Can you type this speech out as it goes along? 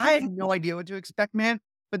I had no idea what to expect, man.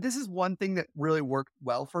 But this is one thing that really worked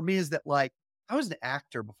well for me is that like I was an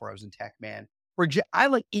actor before I was in tech, man. I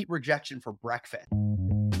like eat rejection for breakfast.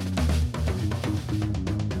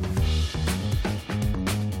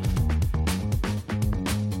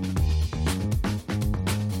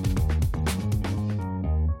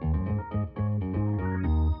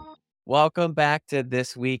 Welcome back to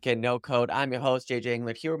This Week in No Code. I'm your host, JJ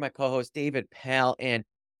England, here with my co-host, David Pell, and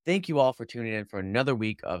thank you all for tuning in for another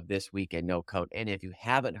week of This Week in No Code. And if you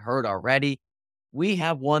haven't heard already, we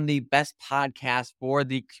have won the best podcast for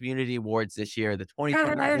the community awards this year. The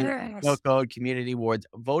 2022 No Code Community Awards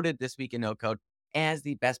voted This Week in No Code as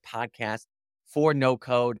the best podcast for No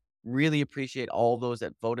Code. Really appreciate all those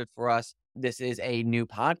that voted for us. This is a new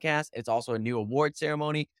podcast. It's also a new award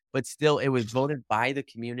ceremony, but still it was voted by the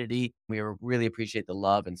community. We really appreciate the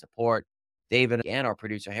love and support. David and our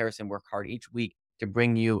producer Harrison work hard each week to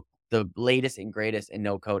bring you the latest and greatest in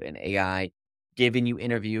no code and AI, giving you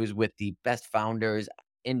interviews with the best founders,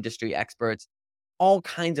 industry experts, all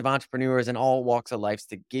kinds of entrepreneurs in all walks of life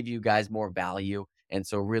to give you guys more value. And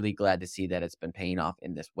so really glad to see that it's been paying off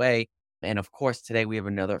in this way. And of course, today we have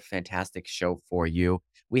another fantastic show for you.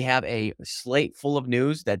 We have a slate full of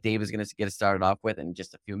news that Dave is going to get us started off with in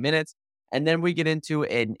just a few minutes. And then we get into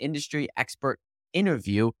an industry expert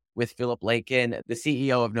interview with Philip Lakin, the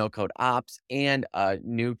CEO of NoCodeOps, and a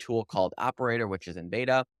new tool called Operator, which is in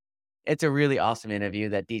beta. It's a really awesome interview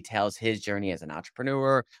that details his journey as an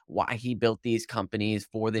entrepreneur, why he built these companies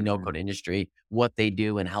for the no-code industry, what they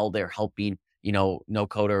do, and how they're helping,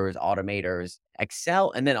 no-coders, automators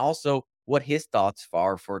excel, and then also what his thoughts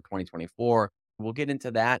are for 2024. We'll get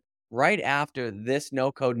into that right after this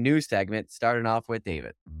no-code news segment, starting off with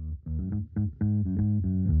David.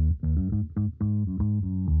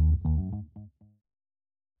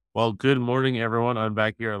 Well, good morning, everyone. I'm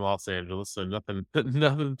back here in Los Angeles, so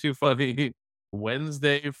nothing too funny.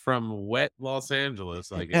 Wednesday from wet Los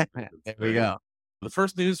Angeles, I guess. There we go. The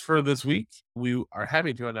first news for this week, we are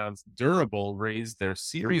happy to announce Durable raised their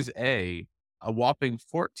Series A, a whopping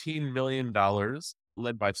 $14 million,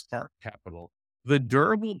 led by Spark Capital. The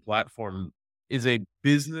Durable platform is a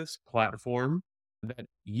business platform that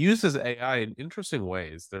uses AI in interesting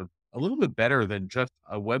ways. They're a little bit better than just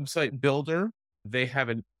a website builder. They have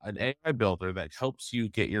an AI builder that helps you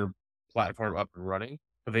get your platform up and running,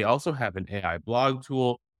 but they also have an AI blog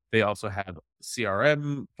tool. They also have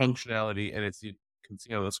CRM functionality, and you can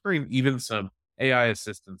see on the screen, even some AI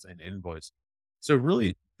assistance and invoice. So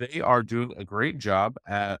really, they are doing a great job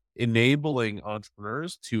at enabling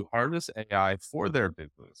entrepreneurs to harness AI for their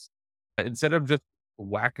business. Instead of just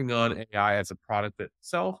whacking on AI as a product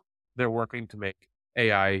itself, they're working to make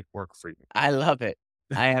AI work for you. I love it.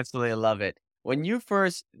 I absolutely love it. When you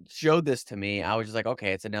first showed this to me, I was just like,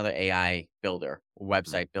 okay, it's another AI builder,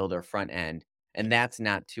 website builder, front end. And that's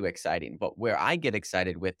not too exciting. But where I get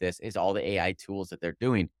excited with this is all the AI tools that they're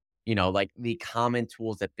doing, like the common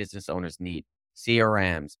tools that business owners need,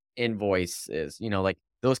 CRMs, invoices, like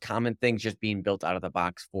those common things just being built out of the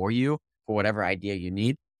box for you for whatever idea you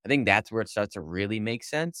need. I think that's where it starts to really make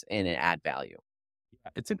sense and add value.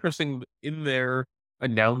 It's interesting in their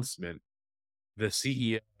announcement, the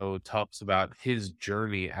CEO talks about his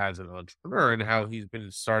journey as an entrepreneur and how he's been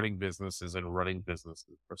starting businesses and running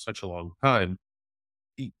businesses for such a long time.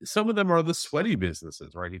 Some of them are the sweaty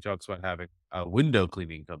businesses, right? He talks about having a window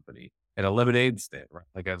cleaning company and a lemonade stand, right?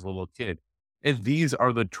 Like as a little kid. And these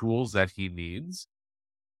are the tools that he needs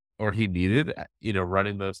or he needed,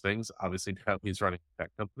 running those things. Obviously, now he's running a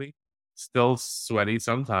tech company, still sweaty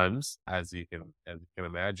sometimes, as you can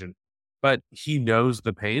imagine. But he knows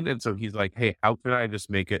the pain. And so he's like, hey, how can I just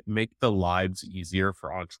make the lives easier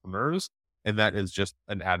for entrepreneurs? And that is just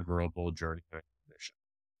an admirable journey.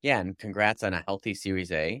 Yeah. And congrats on a healthy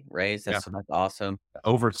Series A raise. That's awesome.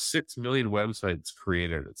 Over 6 million websites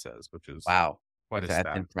created, it says, which is Wow. quite a That's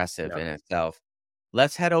stat. impressive in itself.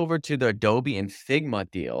 Let's head over to the Adobe and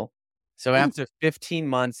Figma deal. So after 15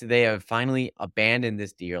 months, they have finally abandoned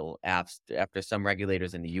this deal after some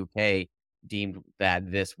regulators in the UK deemed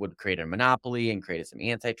that this would create a monopoly and created some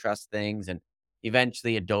antitrust things. And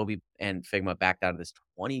eventually Adobe and Figma backed out of this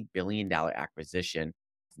 $20 billion acquisition.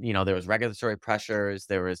 There was regulatory pressures.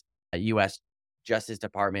 There was a U.S. Justice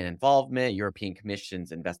Department involvement, European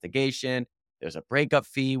Commission's investigation. There's a breakup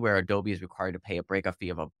fee where Adobe is required to pay a breakup fee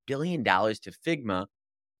of $1 billion to Figma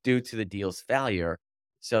due to the deal's failure.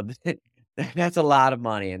 So that's a lot of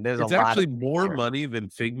money, and It's actually more money than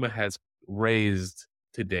Figma has raised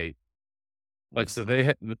to date. Like, so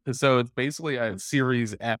it's basically a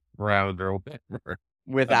Series F round or whatever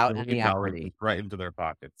without any equity right into their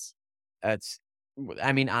pockets.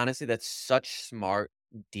 honestly, that's such smart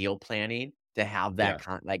deal planning to have that Yeah,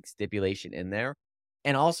 like stipulation in there.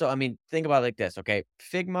 And also, I mean, think about it like this, okay?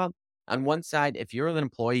 Figma, on one side, if you're an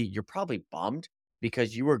employee, you're probably bummed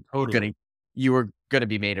because totally. you were gonna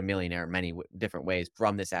be made a millionaire in many different ways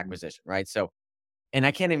from this Mhm. acquisition, right? So, and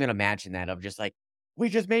I can't even imagine that of just like, we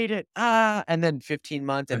just made it, ah, and then 15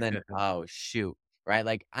 months, and then oh shoot, right?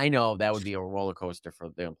 Like I know that would be a roller coaster for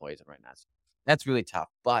the employees right now. So that's really tough,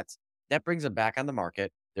 but that brings them back on the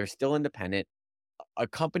market. They're still independent. A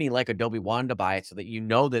company like Adobe wanted to buy it so that you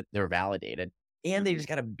know that they're validated, and they Mhm. just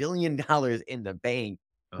got $1 billion in the bank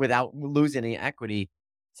Uh-huh. without losing any equity.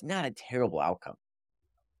 It's not a terrible outcome.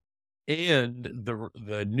 And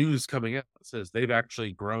the news coming out says they've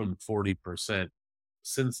actually grown 40%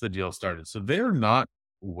 since the deal started. So they're not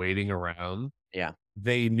waiting around. Yeah,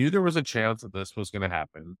 They knew there was a chance that this was going to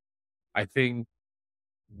happen. I think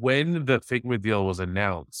when the Figma deal was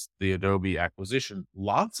announced, the Adobe acquisition,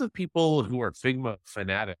 lots of people who are Figma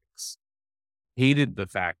fanatics hated the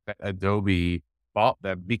fact that Adobe bought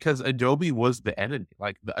them because Adobe was the enemy.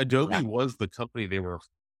 Like yeah, Adobe was the company they were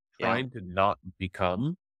yeah. trying to not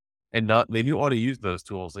become. And not they didn't wanna use those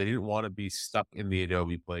tools. They didn't wanna be stuck in the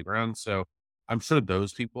Adobe playground, so I'm sure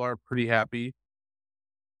those people are pretty happy.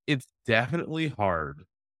 It's definitely hard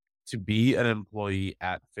to be an employee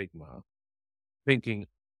at Figma thinking,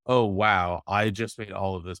 "Oh, wow, I just made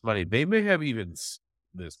all of this money." They may have even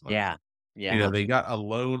this money. Yeah, yeah, They got a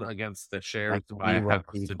loan against the like shares to buy a 0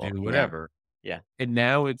 house, to people. do Yeah, whatever, yeah, and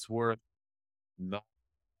now it's worth not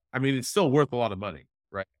I mean, it's still worth a lot of money,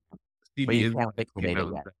 right? but you CB can't Insights liquidate came it out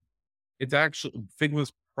and yet. said it's actually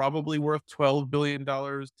Figma's probably worth $12 billion,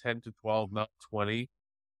 10 to 12, not 20.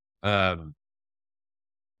 Um,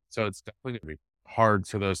 so it's definitely gonna be hard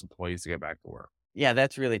for those employees to get back to work. Yeah,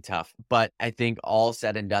 that's really tough, but I think all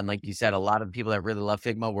said and done, like you said, a lot of people that really love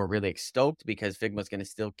Figma were really stoked because Figma's gonna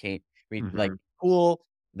still can't be like, Mhm. cool,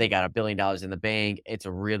 they got $1 billion in the bank, it's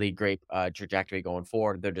a really great, trajectory going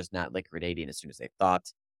forward, they're just not liquidating as soon as they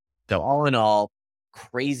thought. So all in all,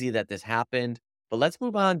 crazy that this happened, but let's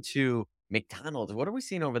move on to McDonald's. What are we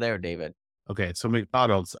seeing over there, David? Okay, so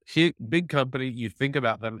McDonald's, big company, you think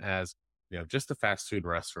about them as, just a fast food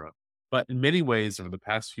restaurant. But in many ways, over the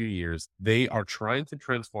past few years, they are trying to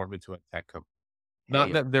transform into a tech company.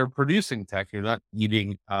 Not Hey, that they're producing tech, you're not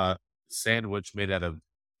eating a sandwich made out of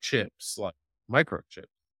chips, like microchips.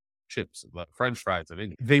 Chips, like French fries,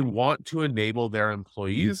 and they want to enable their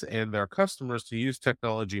employees and their customers to use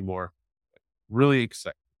technology more. Really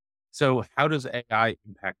exciting. So, how does AI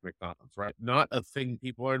impact McDonald's? Right, not a thing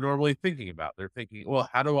people are normally thinking about. They're thinking, well,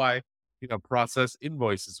 how do I, process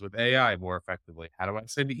invoices with AI more effectively? How do I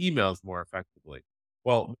send emails more effectively?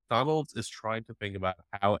 Well, McDonald's is trying to think about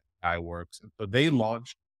how AI works, and so they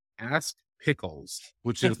launched Ask Pickles,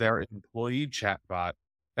 which is their employee chatbot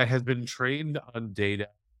that has been trained on data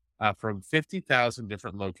from 50,000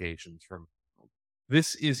 different locations. From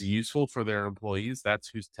this is useful for their employees. That's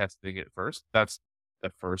who's testing it first. That's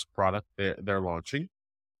the first product they're launching.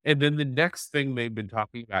 And then the next thing they've been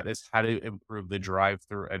talking about is how to improve the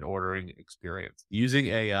drive-through and ordering experience using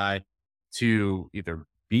AI to either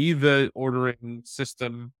be the ordering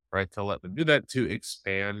system, right, to let them do that, to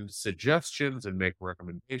expand suggestions and make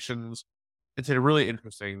recommendations. It's a really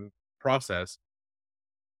interesting process.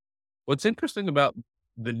 What's interesting about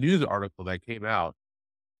the news article that came out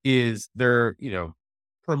is they're,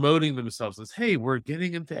 promoting themselves as, "Hey, we're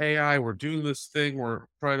getting into AI, we're doing this thing, we're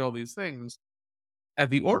trying all these things." At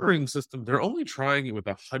the ordering system, they're only trying it with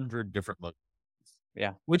 100 different locations,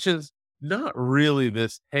 yeah, which is not really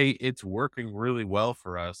this, "Hey, it's working really well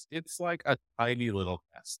for us." It's like a tiny little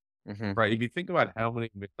test, mhm, right? If you think about how many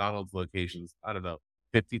McDonald's locations, I don't know,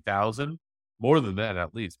 50,000? More than that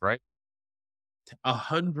at least, right?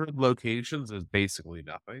 100 locations is basically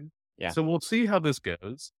nothing. yeah, So we'll see how this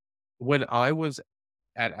goes. When I was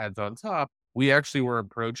at Ads on Top, we actually were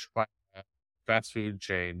approached by a fast food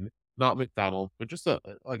chain, not McDonald's, but just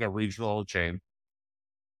like a regional chain.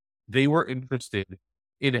 They were interested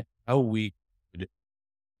in how we could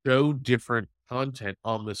show different content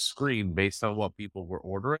on the screen based on what people were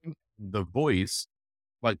ordering, the voice,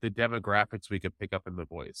 like the demographics we could pick up in the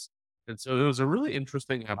voice. And so it was a really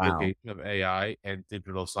interesting wow, application of AI and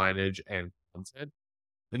digital signage and content.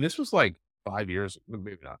 And this was like 5 years,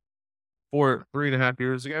 maybe not, 3.5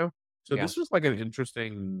 years ago. So yeah. this was like an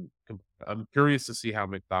interesting. I'm curious to see how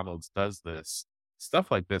McDonald's does this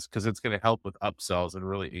stuff like this because it's going to help with upsells and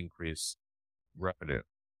really increase revenue.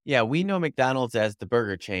 Yeah, we know McDonald's as the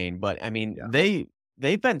burger chain, but I mean, Yeah.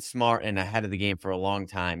 they've been smart and ahead of the game for a long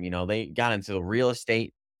time. They got into the real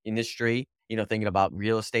estate industry, thinking about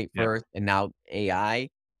real estate Yeah. first and now AI.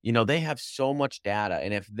 They have so much data,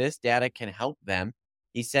 and if this data can help them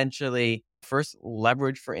essentially first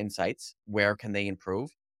leverage for insights. Where can they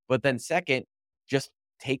improve? But then second, just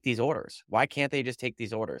take these orders. Why can't they just take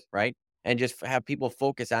these orders, right? And just have people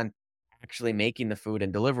focus on actually making the food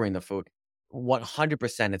and delivering the food.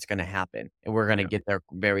 100% it's going to happen and we're going to Yeah. get there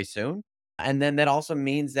very soon. And then that also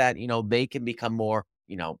means that, they can become more,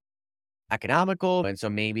 economical. And so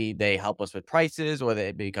maybe they help us with prices or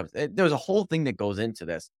it becomes, there's a whole thing that goes into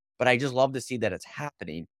this. But I just love to see that it's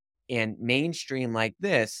happening. And mainstream like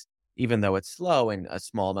this, even though it's slow and a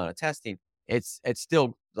small amount of testing, it's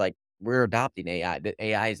still like we're adopting AI. The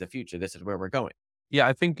AI is the future. This is where we're going. Yeah,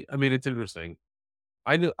 I mean, it's interesting.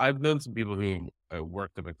 I've known some people who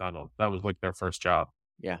worked at McDonald's. That was like their first job.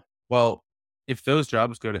 Yeah. Well, if those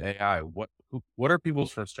jobs go to AI, what are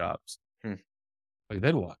people's first jobs? Hmm. Like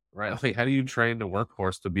then what, right? Like, how do you train the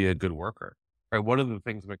workforce to be a good worker? Right. One of the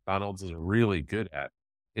things McDonald's is really good at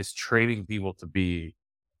is training people to be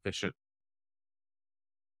efficient.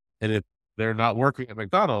 And if they're not working at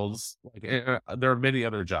McDonald's, like there are many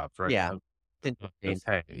other jobs, right? Yeah. It's Not interesting. just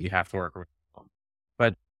hey, you have to work.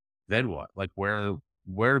 But then what? Like where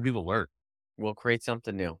do people learn? We'll create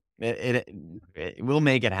something new. We'll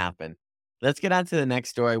make it happen. Let's get on to the next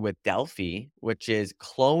story with Delphi, which is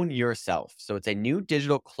Clone Yourself. So it's a new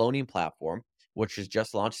digital cloning platform, which was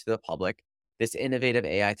just launched to the public. This innovative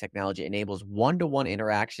AI technology enables one-to-one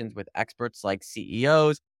interactions with experts like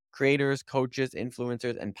CEOs, creators, coaches,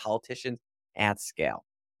 influencers, and politicians at scale.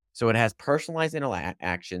 So it has personalized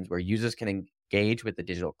interactions where users can engage with the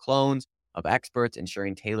digital clones of experts,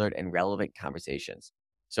 ensuring tailored and relevant conversations.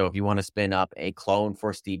 So if you want to spin up a clone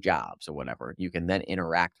for Steve Jobs or whatever, you can then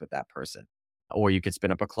interact with that person. Or you could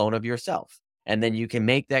spin up a clone of yourself. And then you can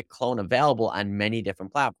make that clone available on many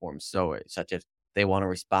different platforms. So such as they want to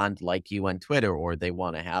respond like you on Twitter, or they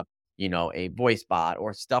want to have, a voice bot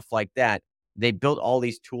or stuff like that. They built all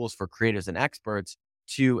these tools for creators and experts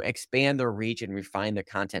to expand their reach and refine their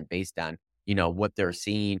content based on, what they're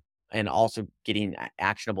seeing and also getting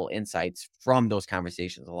actionable insights from those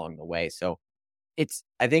conversations along the way. So it's,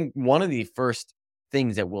 I think, one of the first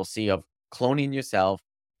things that we'll see of cloning yourself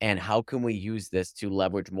and how can we use this to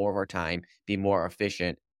leverage more of our time, be more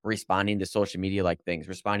efficient, responding to social media like things,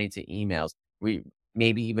 responding to emails, we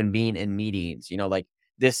maybe even being in meetings, like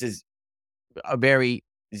this is a very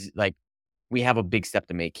like we have a big step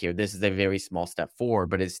to make here. This is a very small step forward,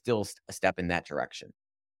 but it's still a step in that direction.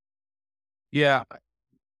 Yeah,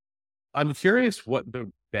 I'm curious what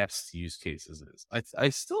the best use cases is. I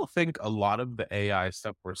still think a lot of the AI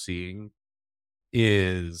stuff we're seeing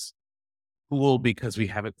is cool because we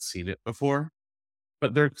haven't seen it before,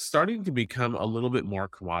 but they're starting to become a little bit more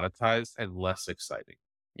commoditized and less exciting.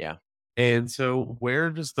 Yeah. And so where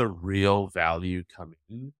does the real value come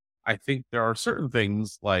in? I think there are certain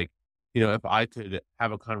things like, if I could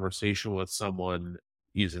have a conversation with someone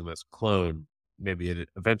using this clone, maybe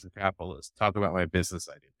a venture capitalist, talk about my business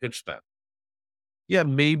idea, pitch them. Yeah,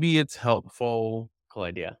 maybe it's helpful, Cool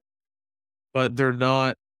idea. but they're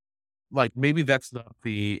not like maybe that's not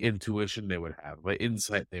the intuition they would have, the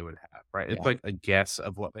insight they would have, right? It's Yeah. like a guess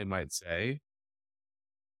of what they might say.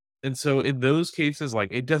 And so in those cases, like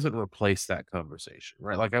it doesn't replace that conversation,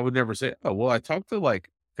 right? Like I would never say, oh, well, I talked to like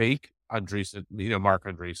fake Andreessen, Mark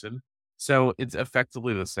Andreessen. So it's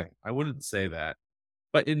effectively the same. I wouldn't say that.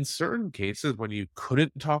 But in certain cases, when you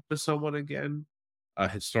couldn't talk to someone again, a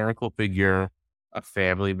historical figure, a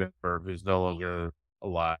family member who's no longer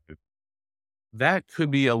alive, that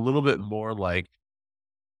could be a little bit more like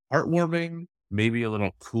heartwarming, maybe a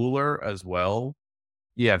little cooler as well.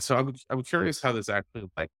 Yeah, so I'm curious how this actually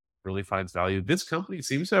like really finds value. This company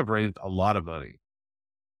seems to have raised a lot of money,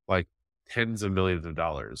 like tens of millions of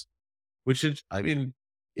dollars, which is, I mean,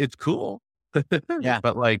 it's cool, Yeah.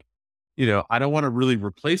 but like, I don't want to really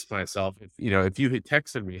replace myself. If you had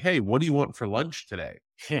texted me, hey, what do you want for lunch today?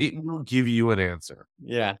 It will give you an answer,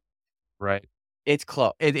 Yeah. right? It's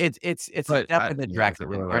close. It's a But step in the yeah, is it direction.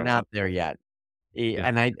 really We're that not much? there yet. Yeah,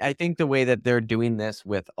 And I think the way that they're doing this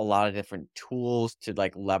with a lot of different tools to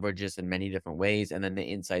like leverage this in many different ways, and then the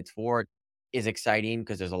insights for it is exciting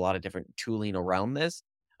because there's a lot of different tooling around this.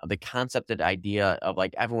 The concept and idea of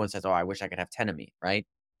like everyone says, "Oh, I wish I could have 10 of me," right?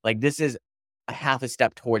 Like this is a half a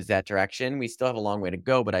step towards that direction. We still have a long way to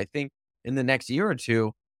go, but I think in the next year or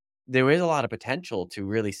two, there is a lot of potential to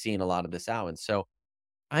really seeing a lot of this out. And so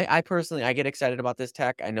I personally, I get excited about this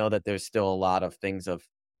tech. I know that there's still a lot of things of,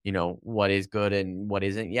 what is good and what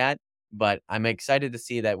isn't yet, but I'm excited to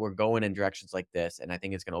see that we're going in directions like this, and I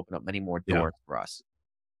think it's gonna open up many more yeah, doors for us.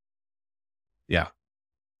 yeah.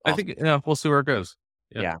 I think Awesome. we'll see where it goes.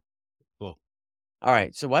 Yeah, Yeah. cool. All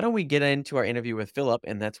right, so why don't we get into our interview with Philip,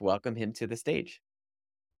 and let's welcome him to the stage.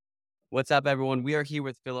 What's up, everyone? We are here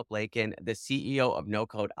with Philip Lakin, the CEO of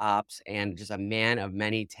NoCodeOps and just a man of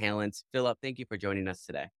many talents. Philip, thank you for joining us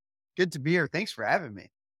today. Good to be here. Thanks for having me.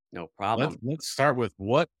 No Let's problem. let's start with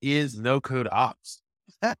what is no code ops?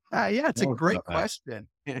 Yeah, it's a Tell us great about that.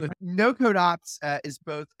 question. No Code Ops is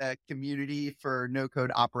both a community for no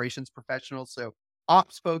code operations professionals. So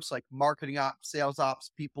ops folks like marketing ops, sales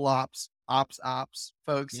ops, people ops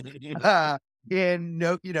folks, and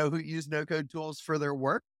who use no code tools for their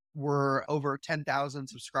work. We're over 10,000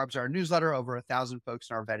 subscribers to our newsletter, over 1,000 folks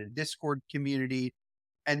in our vetted Discord community.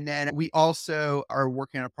 And then we also are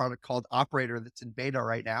working on a product called Operator that's in beta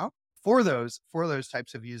right now. For those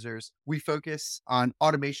types of users, we focus on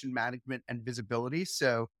automation management and visibility.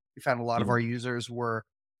 So we found a lot of Mhm. our users were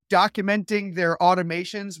documenting their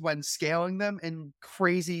automations when scaling them in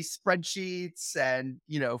crazy spreadsheets and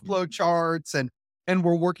flow charts, and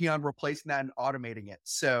we're working on replacing that and automating it.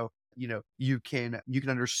 So you can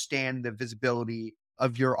understand the visibility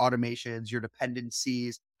of your automations, your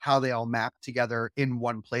dependencies, how they all map together in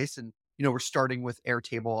one place. And we're starting with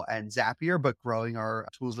Airtable and Zapier, but growing our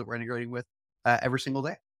tools that we're integrating with every single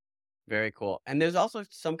day. Very cool. And there's also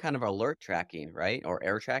some kind of alert tracking, right? Or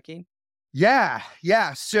error tracking. Yeah,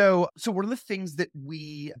 yeah. So one of the things that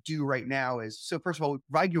we do right now is, so first of all, we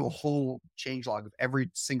provide you a whole change log of every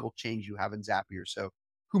single change you have in Zapier. So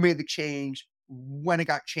who made the change, when it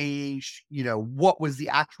got changed, what was the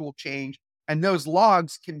actual change, and those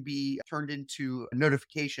logs can be turned into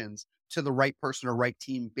notifications to the right person or right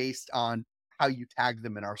team based on how you tag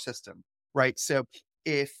them in our system, right? So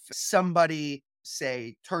if somebody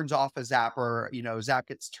say turns off a Zap, or Zap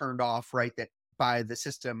gets turned off, right, that by the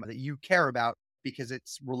system that you care about because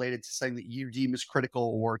it's related to something that you deem as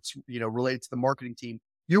critical, or it's related to the marketing team,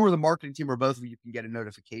 you or the marketing team or both of you can get a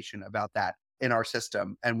notification about that in our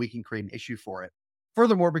system, and we can create an issue for it.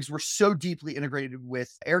 Furthermore, because we're so deeply integrated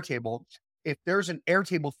with Airtable, if there's an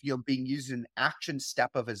Airtable field being used in an action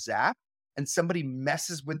step of a Zap and somebody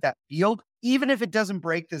messes with that field, even if it doesn't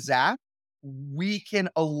break the Zap, we can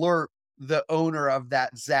alert the owner of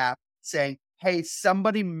that Zap saying, hey,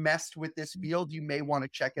 somebody messed with this field. You may want to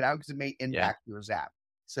check it out because it may Yeah. impact your Zap.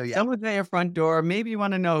 So yeah. Someone's at your front door. Maybe you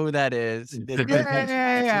want to know who that is.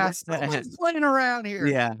 Yeah. Someone's playing around here.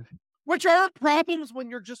 Yeah. Which are problems when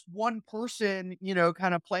you're just one person,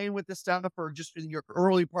 kind of playing with this stuff or just in your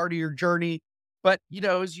early part of your journey. But,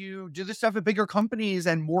 as you do this stuff at bigger companies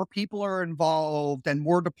and more people are involved and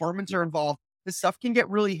more departments are involved, this stuff can get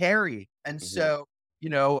really hairy. And Mhm. so,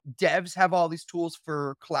 devs have all these tools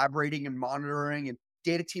for collaborating and monitoring, and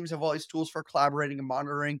data teams have all these tools for collaborating and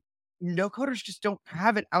monitoring. No coders just don't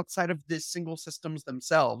have it outside of this single systems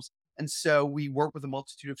themselves. And so we work with a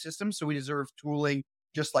multitude of systems. So we deserve tooling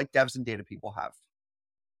just like devs and data people have.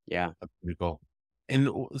 Yeah. That's pretty cool. And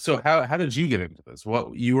so how did you get into this?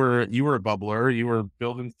 What you were a bubbler, you were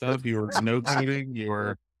building stuff, you were no coding, you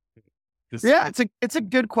were just Yeah, it's a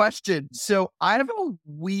good question. So I have a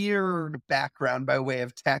weird background by way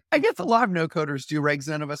of tech. I guess a lot of no coders do, right? 'Cause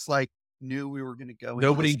none of us knew we were going to go into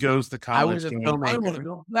nobody this. goes to I was college a going, I want filmmaker. to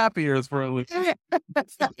build Zapiers for a living.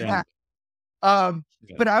 Yeah. Um,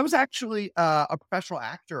 Yeah. but I was actually a professional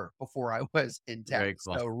actor before I was in tech. Very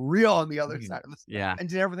cool. So real on the other Mhm. side of the spectrum. Yeah. And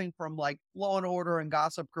did everything from like Law and Order and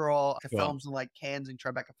Gossip Girl to Cool. films in like Cannes and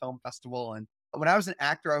Tribeca Film Festival. And when I was an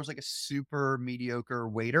actor, I was like a super mediocre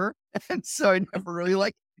waiter. And so I never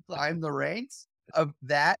really climbed the ranks of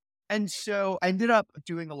that. And so I ended up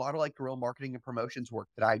doing a lot of like guerrilla marketing and promotions work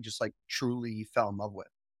that I just truly fell in love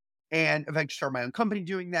with. And eventually started my own company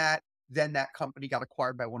doing that. Then that company got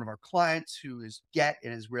acquired by one of our clients, who is Get,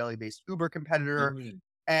 an Israeli-based Uber competitor. Mhm.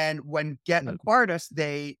 And when Get Mhm. acquired us,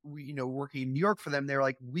 working in New York for them, they're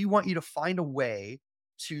like, we want you to find a way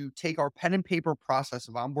to take our pen and paper process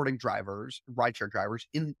of onboarding drivers, rideshare drivers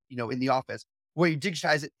in the office, where you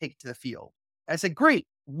digitize it, take it to the field. And I said, great.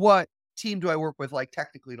 What team do I work with,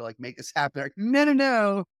 technically, to make this happen? They're like,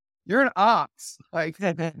 no. You're an ops. You're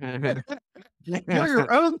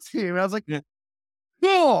your own team. And I was like,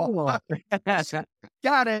 cool.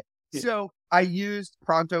 Got it. So I used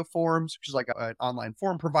Pronto Forms, which is an online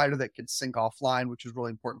form provider that could sync offline, which is really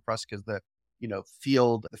important for us because the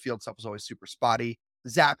field stuff was always super spotty.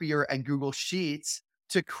 Zapier and Google Sheets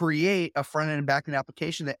to create a front end and back end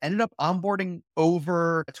application that ended up onboarding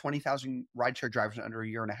over 20,000 rideshare drivers in under a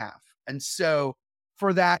year and a half. And so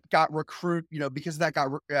for that, because of that, got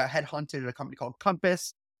headhunted at a company called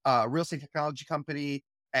Compass, a real estate technology company,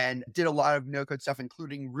 and did a lot of no code stuff,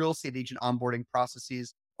 including real estate agent onboarding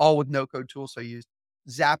processes, all with no code tools. So I used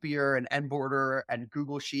Zapier and Nboarder and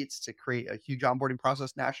Google Sheets to create a huge onboarding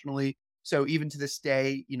process nationally. So even to this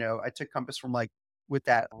day, I took Compass from with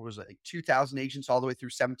that, what was it, like 2,000 agents all the way through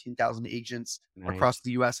 17,000 agents across Nice.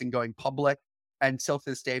 the US and going public. And still to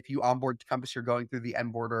this day, if you onboard to Compass, you're going through the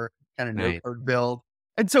end border kind of no Nice. code build.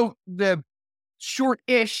 And so the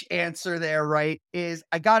short-ish answer there, right, is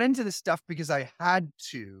I got into this stuff because I had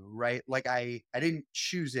to, right? Like I didn't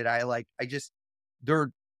choose it.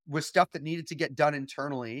 There was stuff that needed to get done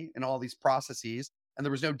internally in all these processes, and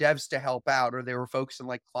there was no devs to help out, or they were focused on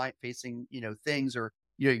like client-facing, things or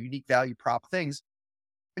unique value prop things.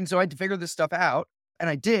 And so I had to figure this stuff out, and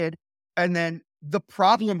I did. And then the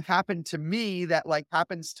problem happened to me that like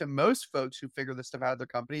happens to most folks who figure this stuff out of their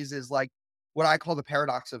companies is like what I call the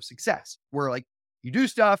paradox of success, where like you do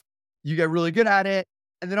stuff, you get really good at it,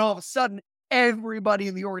 and then all of a sudden everybody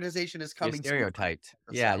in the organization is You're coming to stereotyped.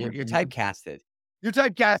 this Yeah, stuff. you're typecasted. You're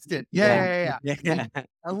typecasted. Yeah. Yeah.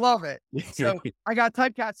 I love it. So I got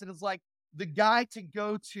typecasted as like the guy to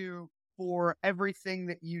go to for everything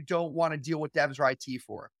that you don't want to deal with devs or IT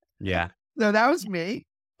for. Yeah. So that was me.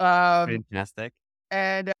 Fantastic.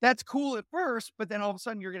 And that's cool at first, but then all of a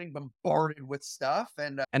sudden you're getting bombarded with stuff.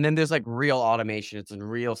 And And then there's like real automation. It's in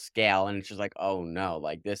real scale. And it's just like, oh no,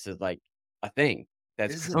 like this is like a thing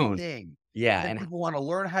that's this is a grown. thing. Yeah. And then people want to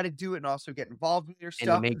learn how to do it and also get involved with your And to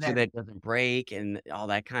stuff. make And sure then that it doesn't break and all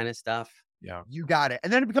that kind of stuff. Yeah. you got it.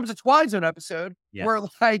 And then it becomes a Twilight Zone episode Yes. where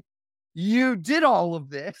like you did all of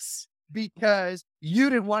this because you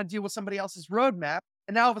didn't want to deal with somebody else's roadmap.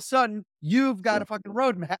 And now all of a sudden you've got a fucking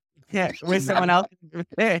roadmap. Yeah. With someone else.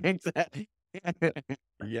 Exactly.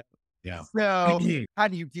 Yeah. Yeah. So how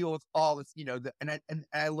do you deal with all this, and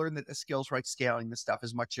I learned that the skills, right, scaling this stuff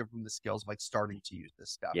is much different from the skills of like starting to use this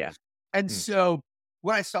stuff. Yeah. And Hmm. so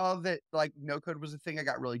when I saw that like no code was a thing, I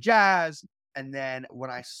got really jazzed. And then when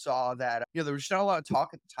I saw that, there was just not a lot of talk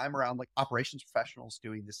at the time around like operations professionals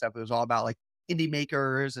doing this stuff. It was all about like indie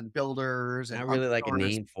makers and builders and Not really like a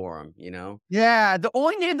entrepreneurs. name for them, you know? Yeah. The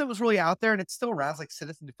only name that was really out there and it's still around is like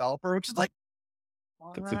citizen developer, which is like,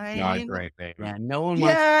 That's a fine. great name. Yeah. No one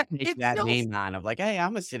wants Yeah. to take It that feels, name on of like, hey,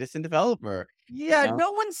 I'm a citizen developer. yeah. know?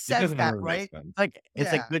 No one It says doesn't that, really right? make sense. Like,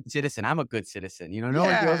 it's like Yeah. good citizen. I'm a good citizen. No one goes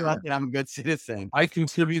Yeah. about that. I'm a good citizen. I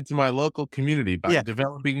contribute to my local community by Yeah.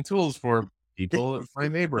 developing tools for people in my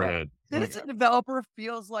neighborhood. Citizen developer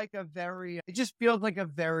feels like it just feels like a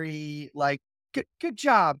very like, good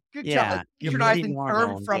job. Good job. Yeah. Like, You're patronizing pretty more term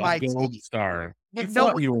known, from yeah. Gold IT. star. And You no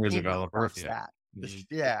thought one you were a came developer. across Yeah. that.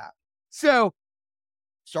 Yeah. So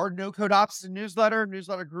started NoCodeOps as a newsletter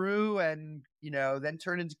grew and, then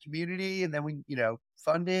turned into community and then we,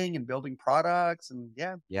 funding and building products and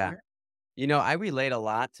yeah. Yeah. I relate a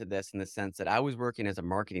lot to this in the sense that I was working as a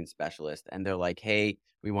marketing specialist and they're like, hey,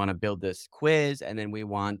 we want to build this quiz and then we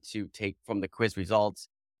want to take from the quiz results,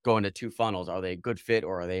 go into 2 funnels. Are they a good fit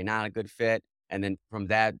or are they not a good fit? And then from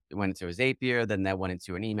that, it went into a Zapier, then that went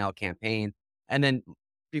into an email campaign. And then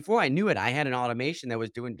before I knew it, I had an automation that was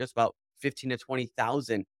doing just about 15 to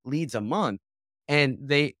 20,000 leads a month.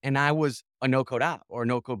 And I was a no-code app or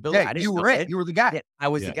no-code builder. Yeah, I didn't you know were it. it. You were the guy. Yeah, I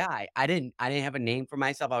was Yeah. the guy. I didn't have a name for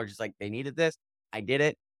myself. I was just like, they needed this. I did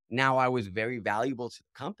it. Now I was very valuable to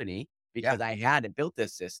the company because I had built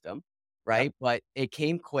this system, right? But it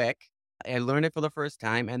came quick. I learned it for the first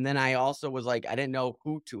time. And then I also was like, I didn't know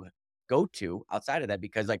who to go to outside of that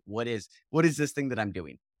because like, what is this thing that I'm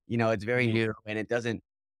doing? It's very new and it doesn't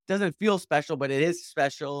feel special, but it is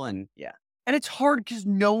special. And yeah. And it's hard because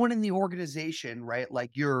no one in the organization, right, like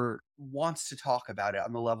wants to talk about it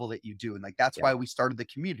on the level that you do. And like, that's why we started the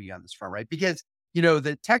community on this front, right? Because,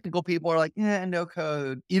 the technical people are like, no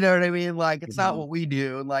code, you know what I mean? Like, it's not what we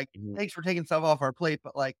do. And like, thanks for taking stuff off our plate,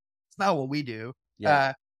 but like, it's not what we do.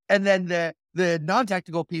 Yeah. And then the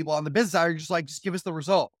non-technical people on the business side are just like, just give us the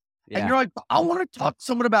result. Yeah. And you're like, I want to talk to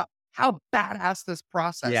someone about how badass this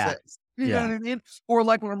process is. You know what I mean? Or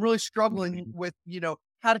like when I'm really struggling with,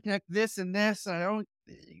 how to connect this and this, and I don't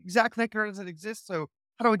exact connector doesn't exist. So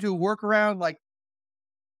how do I do a workaround? Like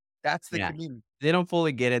that's the community. They don't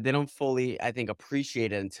fully get it. They don't fully, I think,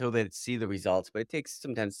 appreciate it until they see the results. But it takes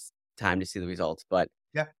sometimes time to see the results. But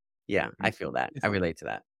yeah, I feel that. I relate to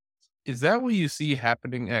that. Is that what you see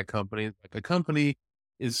happening at companies? Like a company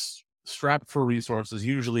is strapped for resources,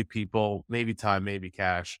 usually people, maybe time, maybe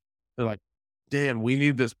cash. They're like, damn, we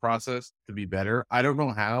need this process to be better. I don't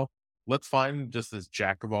know how. Let's find just this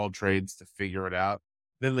jack of all trades to figure it out.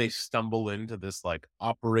 Then they stumble into this like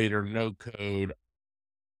operator, no code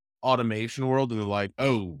automation world. And they're like,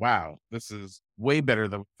 oh, wow, this is way better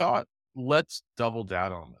than we thought. Let's double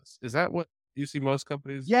down on this. Is that what you see most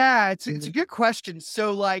companies? Yeah, it's a good question.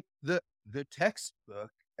 So like the textbook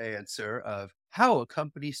answer of how a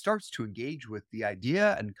company starts to engage with the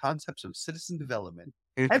idea and concepts of citizen development.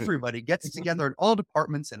 Everybody gets together in all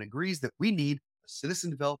departments and agrees that we need a citizen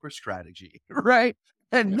developer strategy, right?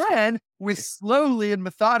 And then we slowly and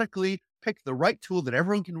methodically pick the right tool that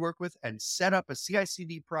everyone can work with and set up a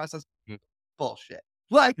CI/CD process. Bullshit.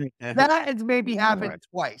 Like that has maybe happened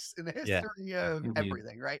twice in the Yeah. history of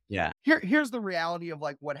everything, right? Yeah. Here's the reality of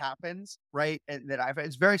like what happens, right? And that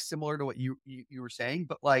it's very similar to what you were saying,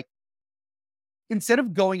 but like instead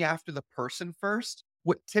of going after the person first,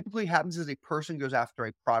 what typically happens is a person goes after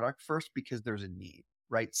a product first because there's a need,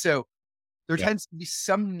 right? So there Yeah. tends to be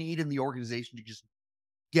some need in the organization to just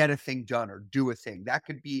get a thing done or do a thing. That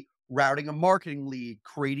could be routing a marketing lead,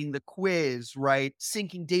 creating the quiz, right?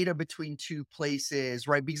 Syncing data between two places,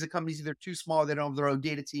 right? Because the company's either too small, they don't have their own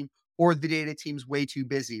data team, or the data team's way too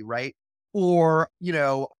busy, right? Or,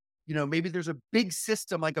 maybe there's a big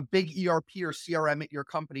system like a big ERP or CRM at your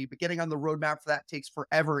company, but getting on the roadmap for that takes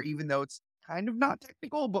forever, even though it's kind of not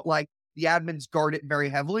technical, but like the admins guard it very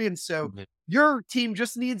heavily. And so your team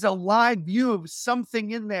just needs a live view of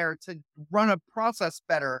something in there to run a process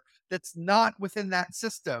better that's not within that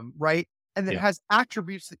system, right? And that has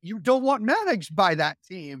attributes that you don't want managed by that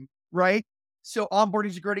team, right? So onboarding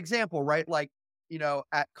is a great example, right? Like,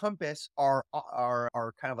 at Compass, our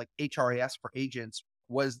kind of like HRIS for agents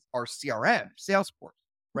was our CRM, Salesforce,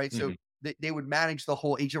 right? So they would manage the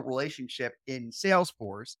whole agent relationship in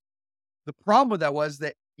Salesforce. The problem with that was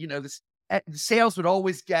that, sales would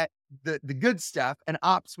always get the good stuff and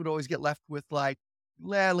ops would always get left with like,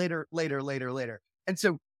 later. And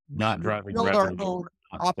so Not we driving build our revenue. own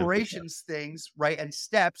operations things, right? And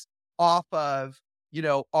steps off of,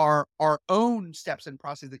 our own steps and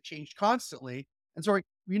process that change constantly. And so,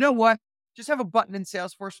 you know what? Just have a button in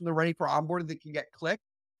Salesforce when they're ready for onboarding that can get clicked.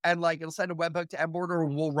 And like it'll send a webhook to Onboarder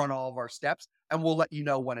and we'll run all of our steps and we'll let you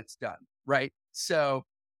know when it's done. Right. So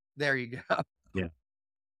there you go. Yeah.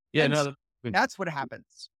 Yeah. And No, that's what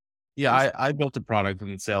happens. yeah. I built a product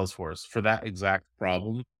in Salesforce for that exact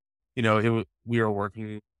problem. We were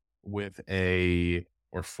working with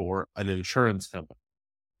for an insurance company.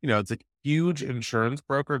 It's a huge insurance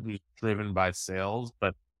broker who's driven by sales,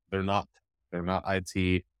 but they're not IT.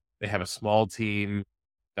 They have a small team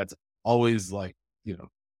that's always like,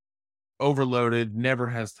 overloaded, never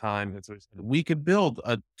has time. And so we could build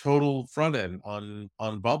a total front end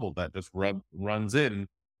on Bubble that just runs in.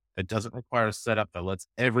 It doesn't require setup, that lets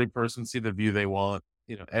every person see the view they want.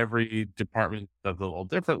 Every department does it a little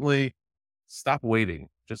differently. Stop waiting.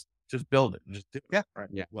 Just build it. Just do it. Yeah. Right.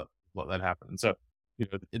 Yeah. Let that happen. So,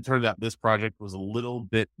 it turned out this project was a little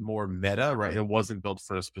bit more meta, right? It wasn't built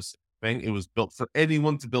for a specific thing. It was built for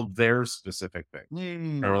anyone to build their specific thing.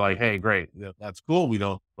 And we're like, hey, great. That's cool. We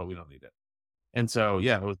don't need it. And so,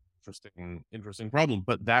 yeah, it was interesting problem,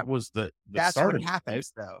 but that was the that's start what of it,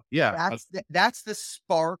 happens right? though. Yeah. That's the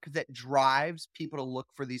spark that drives people to look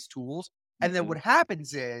for these tools. And then what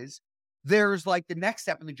happens is there's like the next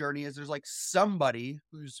step in the journey is there's like somebody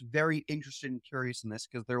who's very interested and curious in this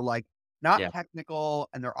because they're like not technical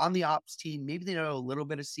and they're on the ops team. Maybe they know a little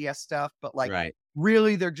bit of CS stuff, but like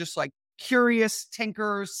really they're just like curious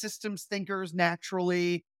thinkers, systems thinkers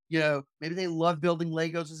naturally. Maybe they love building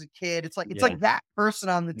Legos as a kid. It's like that person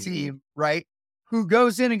on the team, right? Who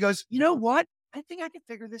goes in and goes, you know what? I think I can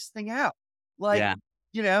figure this thing out. Like,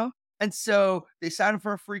 and so they sign up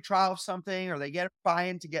for a free trial of something, or they get a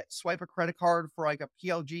buy-in to swipe a credit card for like a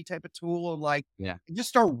PLG type of tool, and like, and just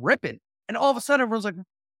start ripping. And all of a sudden everyone's like,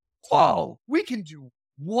 whoa, we can do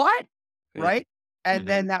what? Right. And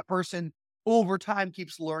then that person over time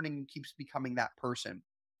keeps learning and keeps becoming that person.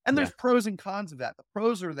 And there's pros and cons of that. The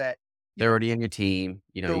pros are that they're already in your team.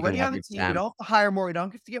 they're already on the team. You don't have to hire more. You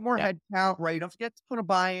don't have to get more headcount, right? You don't have to get to put a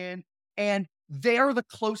buy-in. And they're the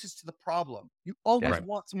closest to the problem. You always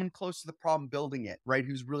want someone close to the problem building it, right?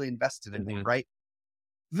 Who's really invested in it, right?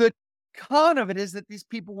 The con of it is that these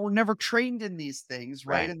people were never trained in these things,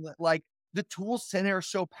 right? And like the tools today are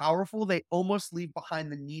so powerful, they almost leave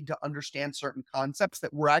behind the need to understand certain concepts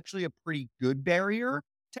that were actually a pretty good barrier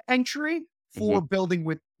to entry for building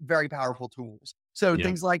with very powerful tools. So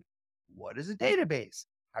things like, what is a database?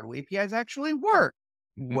 How do APIs actually work?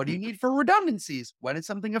 What do you need for redundancies? When is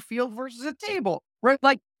something a field versus a table? Right?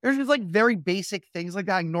 Like there's just like very basic things like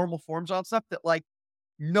that, like normal forms, all that stuff that like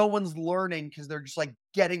no one's learning because they're just like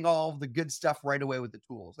getting all of the good stuff right away with the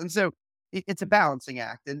tools. And so it's a balancing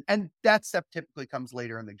act. And that stuff typically comes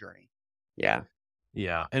later in the journey. Yeah.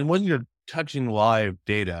 Yeah. And when you're touching live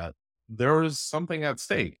data, there is something at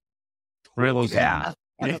stake. Right? Yeah.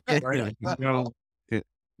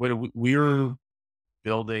 When we're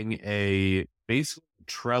building a basic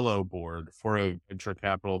Trello board for a venture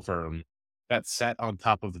capital firm that's set on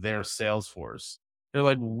top of their Salesforce, they're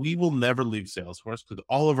like, we will never leave Salesforce because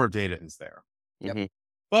all of our data is there.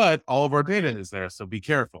 but all of our data is there. So be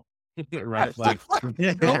careful, right? Like,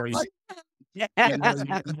 Yeah.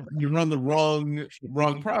 you run the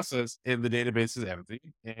wrong process and the database is empty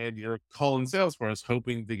and you're calling Salesforce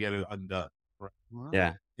hoping to get it undone. Right?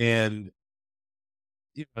 Yeah. And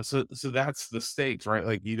so that's the stakes, right?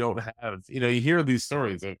 Like you don't have, you hear these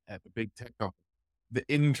stories at the big tech company. The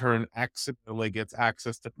intern accidentally gets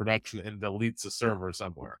access to production and deletes a server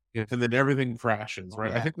somewhere, and then everything crashes,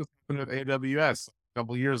 right? I think this happened with AWS a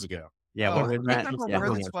couple years ago. Yeah. Oh, What I was don't that? remember Yeah. where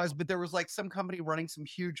this was, but there was like some company running some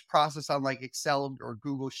huge process on like Excel or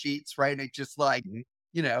Google Sheets, right? And it just like, Mhm.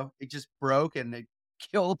 it just broke and it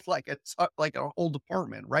killed like like a whole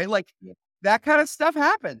department, right? Like Yeah. that kind of stuff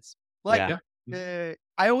happens. Like Yeah.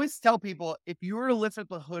 I always tell people, if you were to lift up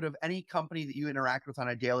the hood of any company that you interact with on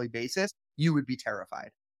a daily basis, you would be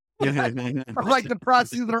terrified. From like the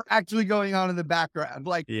processes that are actually going on in the background.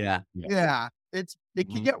 Like, Yeah. yeah, it can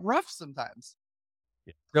Mhm. get rough sometimes.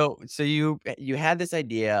 So you had this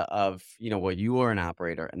idea of, well, you were an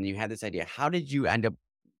operator and you had this idea. How did you end up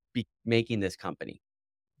making this company?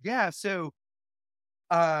 Yeah. So,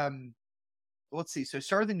 um, let's see. So I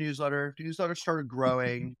started the newsletter. The newsletter started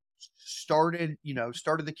growing. Started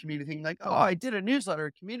the community thing. Like, oh, I did a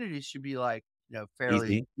newsletter. Community should be like, fairly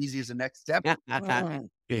Easy. easy as a next step. Yeah.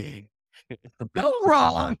 Go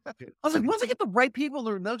wrong. I was like, once I get the right people,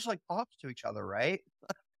 they'll just like talk to each other, right?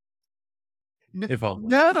 If only.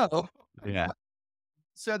 No.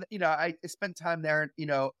 So, I spent time there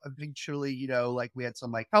and, eventually, like we had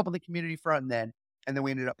some like help on the community front and then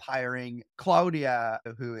we ended up hiring Claudia,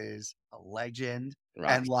 who is a legend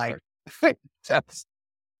and like that's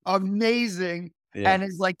amazing. Yeah. And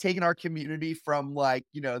is like taking our community from like,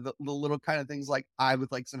 the little kind of things like I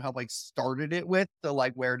with like some help like started it with to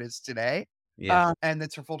like where it is today. Yeah. And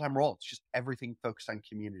that's her full-time role. It's just everything focused on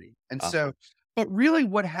community. And Awesome. so, but really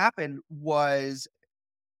what happened was,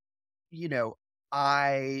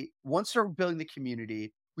 I once started building the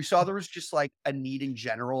community, we saw there was just like a need in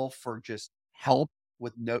general for just help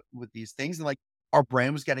with these things. And like our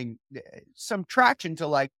brand was getting some traction to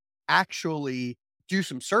like actually do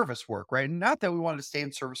some service work, right? And not that we wanted to stay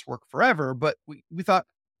in service work forever, but we thought,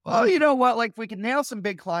 well, you know what? Like if we can nail some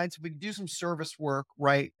big clients, if we can do some service work,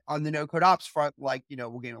 right, on the no-code-ops front, like,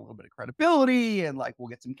 we'll gain a little bit of credibility and like we'll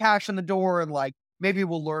get some cash in the door and like maybe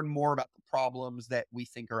we'll learn more about the problems that we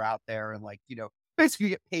think are out there and like, basically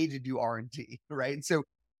get paid to do R&D, right? And so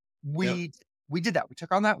we did that. We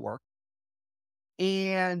took on that work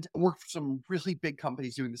and worked for some really big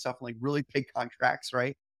companies doing this stuff, like really big contracts,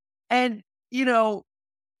 right? And,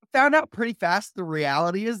 found out pretty fast the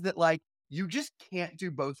reality is that like you just can't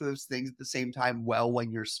do both of those things at the same time well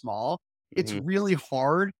when you're small. It's Mhm. really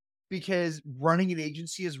hard because running an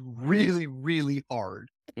agency is really, really hard.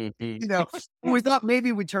 Mhm. We thought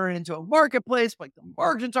maybe we'd turn it into a marketplace, but like the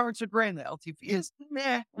margins aren't so great and the LTV is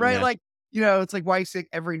meh, right? Yeah. Like, it's like why you see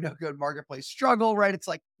every no-code marketplace struggle, right? It's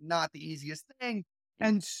like not the easiest thing.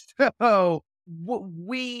 And so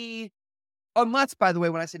what unless, by the way,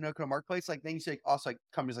 when I say no-code marketplace, like then you see like, also like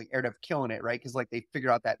companies like AirDev killing it, right? Because like they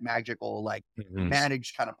figured out that magical like Mhm.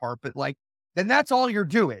 managed kind of part, but like then that's all you're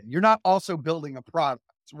doing. You're not also building a product,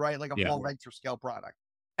 right? Like a Yeah. full venture scale product.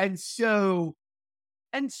 And so,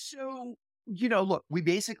 look, we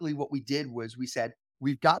basically what we did was we said,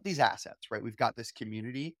 we've got these assets, right? We've got this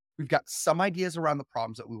community. We've got some ideas around the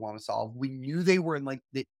problems that we want to solve. We knew they were in like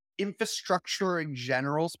the infrastructure in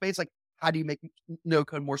general space. Like, how do you make no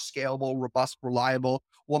code more scalable, robust, reliable,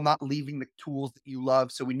 while not leaving the tools that you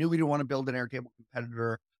love? So we knew we didn't want to build an Airtable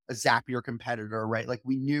competitor, a Zapier competitor, right? Like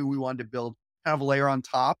we knew we wanted to build kind of a layer on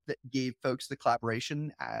top that gave folks the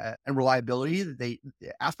collaboration and reliability that the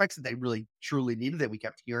aspects that they really truly needed that we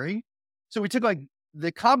kept hearing. So we took like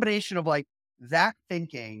the combination of like that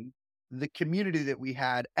thinking, the community that we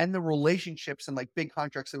had, and the relationships and like big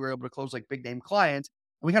contracts that we were able to close, like big name clients.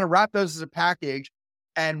 And we kind of wrapped those as a package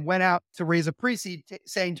and went out to raise a pre-seed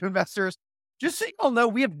saying to investors, just so you all know,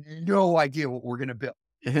 we have no idea what we're going to build.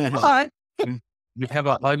 But You have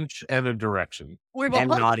a hunch and a direction. we have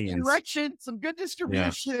And a an audience. direction, some good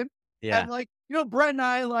distribution. Yeah. And like, Brett and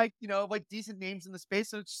I like, like decent names in the space.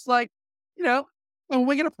 So it's just like, when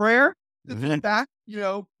we get a prayer back,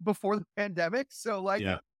 before the pandemic. So like,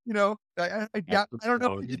 I don't know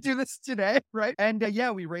if we could do this today, right? And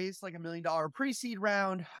we raised like $1 million pre-seed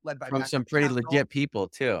round led by From some Backend pretty Capital. legit people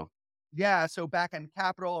too. Yeah, so Backend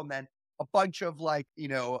Capital, and then a bunch of like,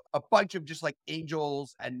 a bunch of just like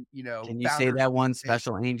angels and Can you say founders. that one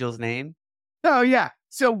special angel's name? Oh yeah.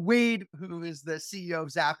 So Wade, who is the CEO of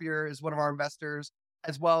Zapier, is one of our investors,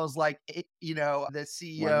 as well as like the One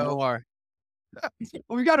CEO. more.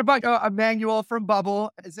 We've got a bunch. Emmanuel from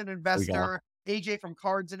Bubble is an investor. AJ from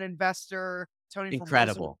Card's an investor. Tony from Wilson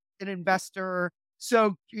Incredible. an investor.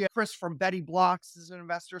 So yeah, Chris from Betty Blocks is an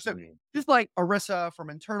investor. So Mm. just like Arissa from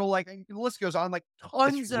Internal, like and the list goes on. Like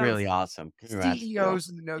tons It's of really awesome. Congrats. CEOs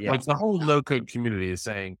in the no Yeah. Like the whole no code community is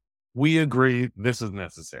saying, we agree this is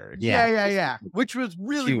necessary. Yeah. Which was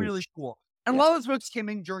really, Huge. really cool. And a lot of those folks came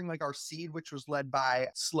in during like our seed, which was led by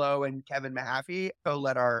Slow and Kevin Mahaffey,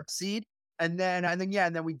 co-led our seed. And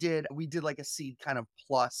then we did like a seed kind of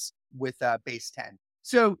plus with base 10.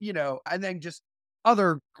 So, and then just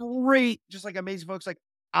other great, just like amazing folks like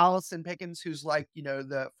Allison Pickens, who's like,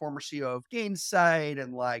 the former CEO of Gainsight,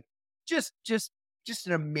 and like just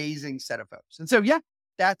an amazing set of folks. And so,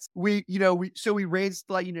 that's we raised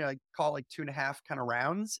like, like call it like 2.5 kind of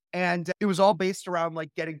rounds. And it was all based around like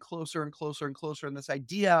getting closer and closer and closer. And this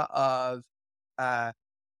idea of how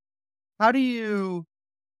do you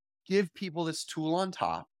give people this tool on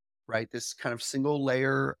top, right? This kind of single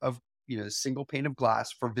layer of, single pane of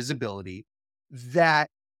glass for visibility that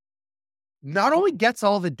not only gets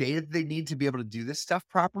all the data that they need to be able to do this stuff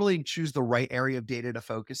properly and choose the right area of data to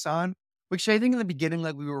focus on, which I think in the beginning,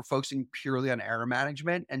 like we were focusing purely on error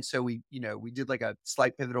management. And so we did like a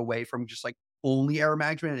slight pivot away from just like only error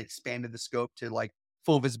management and expanded the scope to like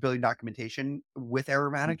full visibility documentation with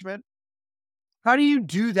error management. How do you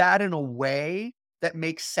do that in a way that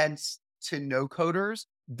makes sense to no coders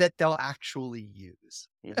that they'll actually use?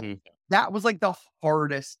 Mm-hmm. That was like the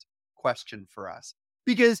hardest question for us,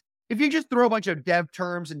 because if you just throw a bunch of dev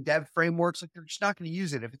terms and dev frameworks, like they're just not going to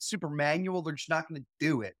use it. If it's super manual, they're just not going to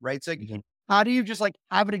do it. Right. So like, how do you just like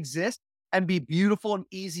have it exist and be beautiful and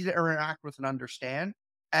easy to interact with and understand,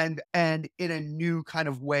 and in a new kind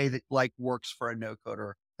of way that like works for a no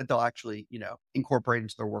coder that they'll actually, incorporate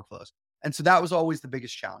into their workflows. And so that was always the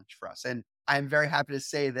biggest challenge for us. And I'm very happy to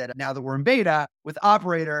say that now that we're in beta with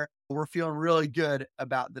Operator, we're feeling really good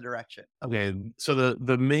about the direction. Okay. So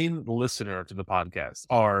the main listener to the podcast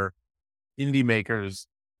are indie makers.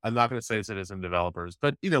 I'm not going to say citizen developers,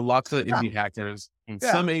 but lots of indie hackers and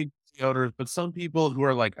some agency owners, but some people who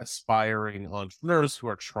are like aspiring entrepreneurs who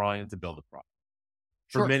are trying to build a product.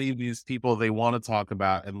 For many of these people, they want to talk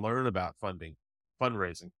about and learn about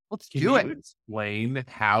fundraising. Let's Can do you it. explain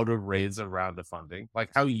how to raise a round of funding,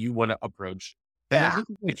 like how you want to approach? Yeah.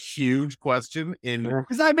 That's a huge question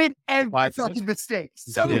because I made every fucking mistake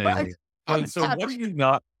so much. So what do you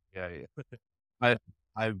not?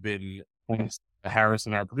 I've been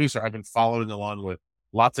Harrison, our producer. I've been following along with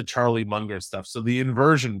lots of Charlie Munger stuff. So the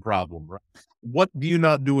inversion problem, right? What do you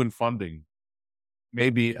not do in funding?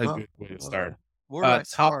 Maybe a good way to start.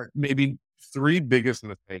 Top maybe 3 biggest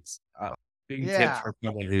mistakes. Big tips for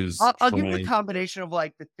someone who's. I'll give you a combination of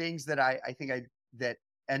like the things that I think that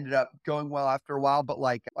ended up going well after a while. But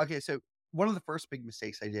like, okay, so one of the first big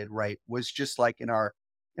mistakes I did, right, was just like in our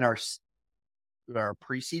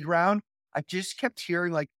pre-seed round, I just kept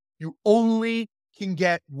hearing like, you only can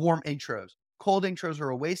get warm intros. Cold intros are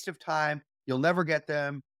a waste of time. You'll never get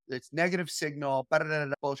them. It's negative signal.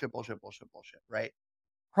 Bullshit, right?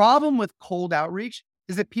 Problem with cold outreach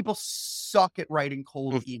is that people suck at writing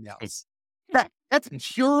cold emails. That's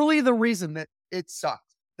purely the reason that it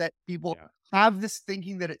sucks, that people have this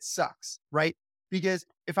thinking that it sucks, right? Because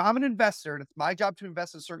if I'm an investor and it's my job to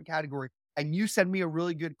invest in a certain category, and you send me a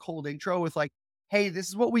really good cold intro with like, hey, this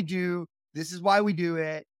is what we do. This is why we do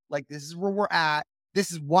it. Like, this is where we're at.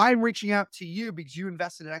 This is why I'm reaching out to you, because you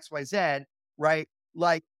invested in XYZ, right?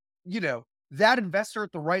 Like, that investor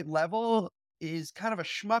at the right level is kind of a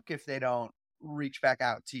schmuck if they don't reach back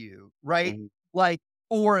out to you, right? Like,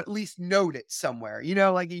 or at least note it somewhere,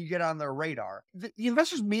 like you get on their radar. The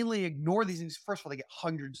investors mainly ignore these things. First of all, they get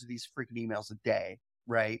hundreds of these freaking emails a day,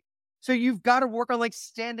 right? So you've got to work on like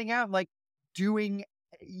standing out, like doing,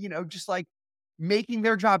 just like making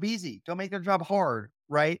their job easy. Don't make their job hard,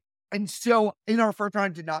 right? And so in our first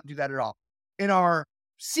round, did not do that at all. In our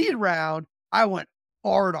seed round, I went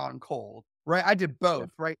hard on cold, right? I did both,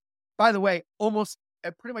 right? By the way, almost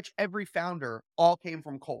pretty much every founder all came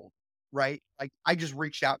from cold, right? Like I just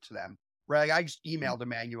reached out to them, right? Like I just emailed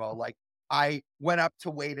Emmanuel. Like I went up to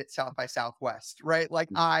Wade at South by Southwest, right? Like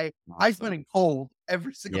I spent in cold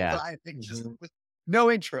every single time, just with no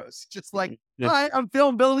intros, just like, hi, I'm Phil,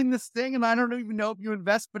 I'm building this thing, and I don't even know if you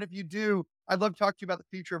invest, but if you do, I'd love to talk to you about the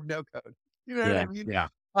future of no code. You know what I mean? Yeah.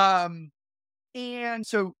 And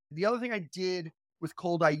so the other thing I did with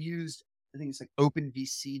cold, I used, I think it's like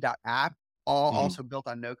openvc.app, also built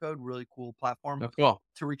on no code, really cool platform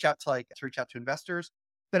to reach out to investors.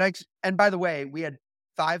 And by the way, we had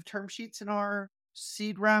 5 term sheets in our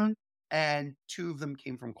seed round, and 2 of them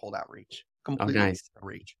came from cold outreach. Completely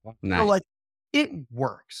outreach. Nice. So like it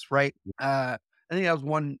works, right? I think that was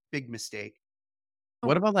one big mistake.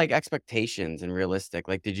 What about like expectations and realistic?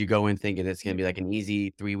 Like, did you go in thinking it's going to be like an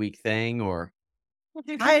easy 3-week thing or?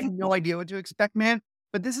 I had no idea what to expect, man.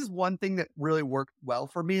 But this is one thing that really worked well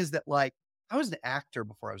for me is that like I was an actor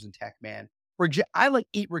before I was in tech, man. I like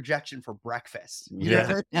eat rejection for breakfast. You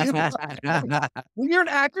know Yeah. what I mean? When you're an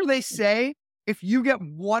actor, they say if you get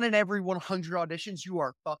one in every 100 auditions, you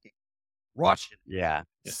are fucking rushing. Yeah.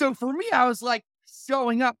 So for me, I was like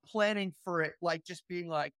showing up, planning for it, like just being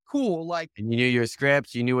like, cool, like, And you knew your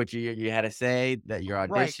scripts, you knew what you had to say, that your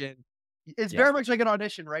right. audition. It's Yeah. very much like an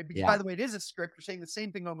audition, right? Because by Yeah. the way, it is a script. You're saying the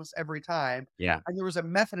same thing almost every time. Yeah. And there was a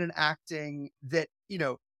method in acting that,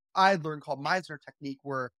 I learned called Meisner technique,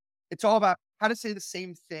 where it's all about how to say the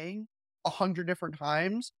same thing 100 different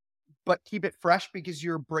times, but keep it fresh because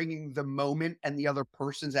you're bringing the moment and the other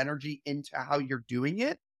person's energy into how you're doing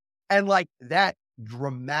it. And like that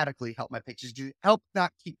dramatically helped my pitches. Help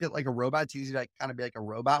not keep it like a robot. It's easy to like, kind of be like a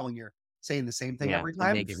robot when you're saying the same thing Yeah. every To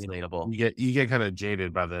time. make it relatable. You get kind of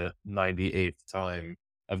jaded by the 98th time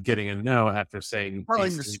of getting a no after saying Telling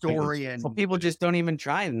these the three story things. and Well, people just don't even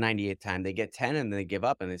try the 98th time. They get 10 and they give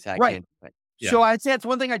up and they say, I right. can't do it. Yeah. So I'd say that's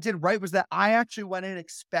one thing I did right was that I actually went in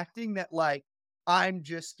expecting that like I'm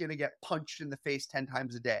just gonna get punched in the face 10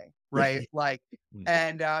 times a day, right? Like,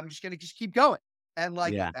 and I'm just gonna just keep going, and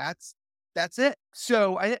like Yeah. that's it.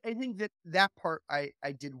 So I think that part I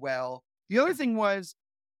did well. The other thing was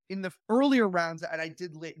in the earlier rounds, and I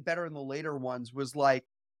did better in the later ones. Was like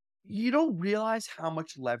you don't realize how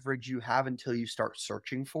much leverage you have until you start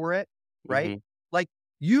searching for it, right? Mhm. Like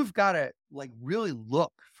you've got to like really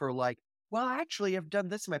look for like, well, actually I've done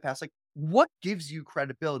this in my past. Like what gives you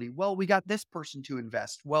credibility? Well, we got this person to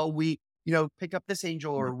invest. Well, we, pick up this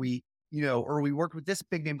angel or we worked with this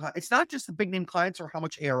big name client. It's not just the big name clients or how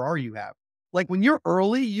much ARR you have. Like when you're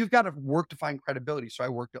early, you've got to work to find credibility. So I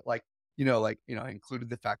worked at I included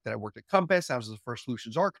the fact that I worked at Compass. I was the first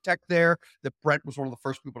solutions architect there. That Brent was one of the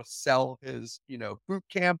first people to sell his, boot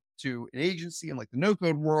camp to an agency in like the no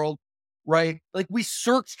code world, right? Like we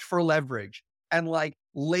searched for leverage and like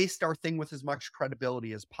laced our thing with as much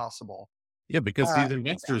credibility as possible. Yeah, because these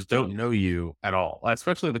investors don't know you at all,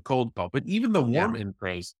 especially the cold call. But even the warm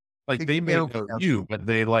intros, like they may know you, but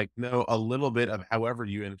they like know a little bit of however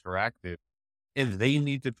you interacted, and they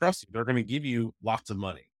need to trust you. They're going to give you lots of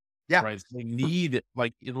money. Yeah. Right. So they need,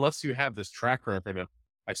 like, unless you have this track record of,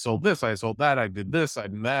 I sold this, I sold that, I did this, I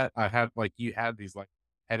did that. I had like, you had these like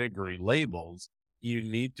pedigree labels. You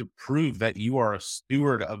need to prove that you are a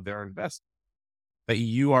steward of their investment, that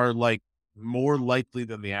you are like more likely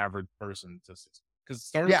than the average person to, because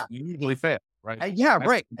startups usually fail. Right.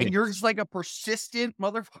 Right. And you're just like a persistent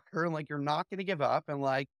motherfucker and like, you're not going to give up. And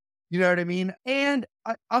like, you know what I mean? And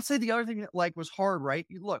I'll say the other thing that like was hard, right?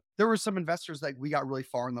 Look, there were some investors that we got really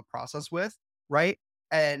far in the process with, right?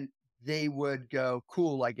 And they would go,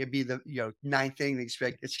 cool, like it'd be the, ninth thing. They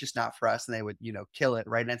expect it's just not for us. And they would, kill it.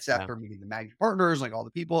 Right. And it's after meeting the managing partners, like all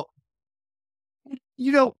the people,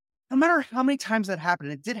 no matter how many times that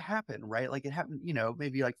happened, it did happen, right? Like it happened,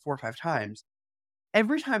 maybe like 4 or 5 times.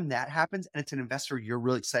 Every time that happens and it's an investor you're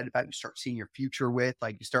really excited about, you start seeing your future with,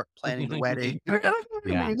 like you start planning the wedding,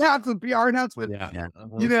 announcement, PR announcement.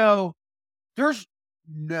 There's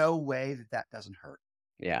no way that doesn't hurt.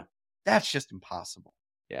 Yeah. That's just impossible.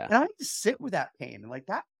 Yeah. And I have to sit with that pain and like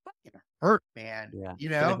that fucking hurt, man.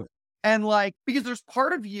 Yeah. And like, because there's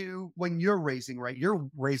part of you when you're raising, right? You're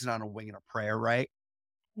raising on a wing and a prayer, right?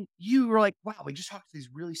 You were like, wow, we just talked to these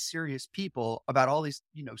really serious people about all these,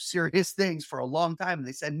 serious things for a long time. And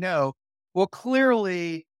they said no. Well,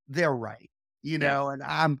 clearly they're right, and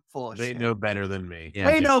I'm full of They shit. know better than me.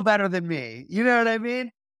 They know better than me. You know what I mean?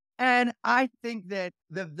 And I think that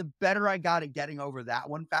the better I got at getting over that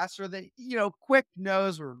one faster, that, quick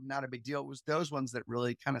no's were not a big deal. It was those ones that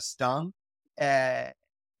really kind of stung. And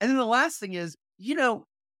then the last thing is, it's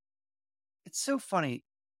so funny.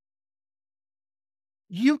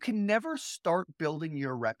 You can never start building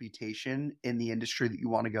your reputation in the industry that you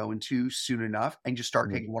want to go into soon enough and just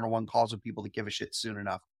start taking one-on-one calls with people that give a shit soon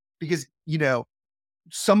enough. Because,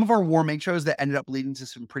 some of our warm intros that ended up leading to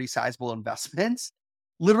some pretty sizable investments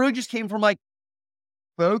literally just came from like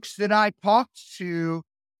folks that I talked to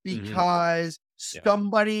because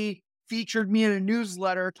somebody featured me in a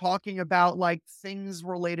newsletter talking about like things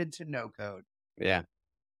related to no code. Yeah.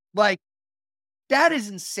 Like that is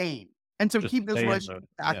insane. And so Just keep those stay in relationships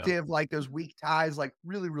the- active, like those weak ties, like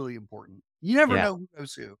really, really important. You never know who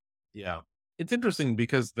knows who. Yeah. It's interesting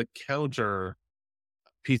because the counter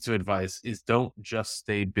piece of advice is don't just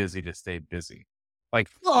stay busy to stay busy. Like,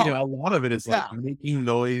 a lot of it is like making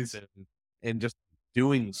noise and just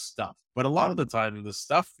doing stuff. But a lot of the time, the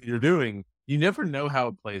stuff you're doing you never know how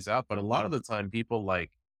it plays out. But a lot of the time, people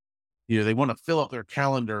they want to fill up their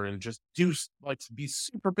calendar and just be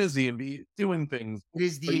super busy and be doing things, It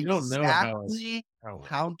is but the you don't know exactly how it works.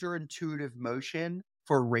 counterintuitive motion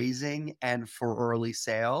for raising and for early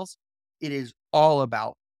sales. It is all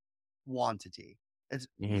about quantity. It's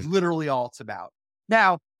Mhm. literally all it's about.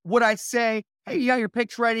 Now, would I say, hey, you got your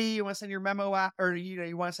pitch ready? You want to send your memo out, or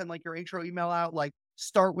you want to send like your intro email out? Like,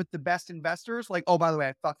 start with the best investors. Like, oh, by the way,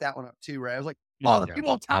 I fucked that one up too, right? I was like, oh, the Yeah.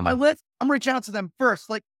 people on top of my list, I'm reaching out to them first.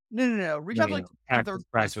 Like, no. Reach Yeah, out to yeah. like second, third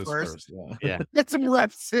place Practice first. first. Yeah. Yeah. Get some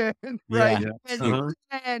reps in, right? Yeah. Yeah. And you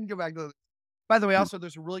Uh-huh. can go back to the. By the way, also,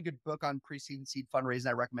 there's a really good book on pre-seed and seed fundraising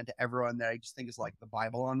I recommend to everyone that I just think is like the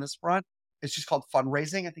Bible on this front. It's just called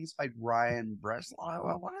Fundraising. I think it's by Ryan Breslau,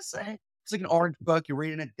 I want to say. It's like an orange book. You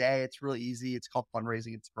read it in a day. It's really easy. It's called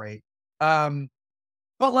Fundraising. It's great.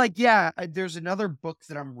 But like, yeah, there's another book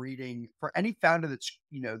that I'm reading for any founder that's,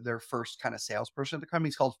 their first kind of salesperson at the company.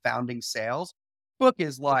 It's called Founding Sales. Book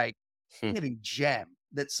is like Hmm. living gem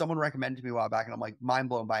that someone recommended to me a while back, and I'm like mind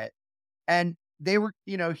blown by it. And they were,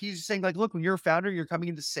 he's saying like, look, when you're a founder, you're coming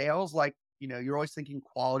into sales, like, you're always thinking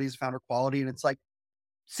quality is founder quality. And it's like,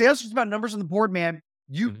 sales is just about numbers on the board, man.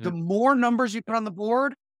 The Mhm. more numbers you put on the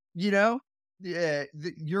board, you're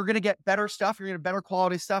going to get better stuff. You're going to get better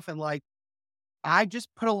quality stuff. And like, I just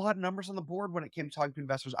put a lot of numbers on the board when it came to talking to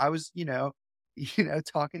investors. I was,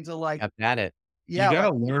 talking to like, Kept at it. You yeah, like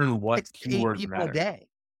gotta learn what 6 to 8 keywords people a matter. day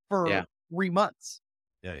for Yeah. 3 months.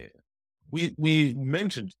 Yeah, yeah. We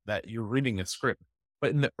mentioned that you're reading a script,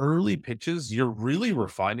 but in the early pitches, you're really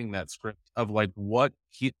refining that script of like what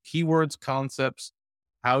keywords, concepts,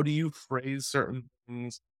 how do you phrase certain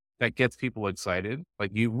things that gets people excited?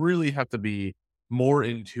 Like you really have to be more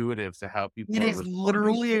intuitive to how people It are is responding.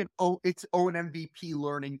 literally its own MVP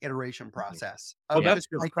learning iteration process Well, of Yeah. that's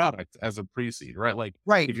just your like, product as a pre-seed, right? Like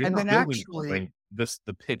right. if you're And not then building actually, something,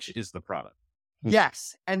 the pitch is the product.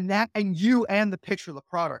 yes, and you and the picture of the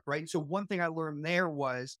product, right? So one thing I learned there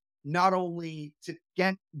was not only to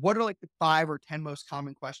get what are like the 5 or 10 most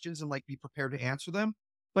common questions and like be prepared to answer them,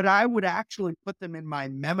 but I would actually put them in my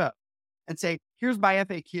memo and say, here's my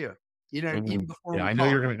FAQ, even Mhm. before Yeah, we I know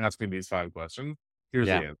talk. you're going to ask me these 5 questions. Here's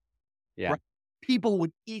the Yeah. answer. Yeah. Right? People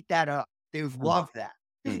would eat that up. They would Mm. love that.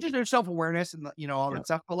 It's Mm. just their self-awareness and all Yeah. that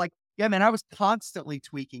stuff. But like, yeah, man, I was constantly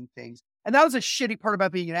tweaking things. And that was a shitty part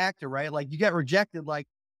about being an actor, right? Like you get rejected, like,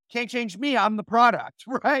 can't change me. I'm the product,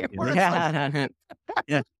 right? Yeah. Where it's like, Yeah.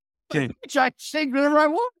 Yeah. Okay. I change whatever I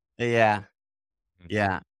want. Yeah. Mhm.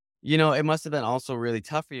 Yeah. It must have been also really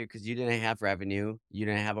tough for you because you didn't have revenue. You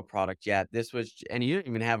didn't have a product yet. And you didn't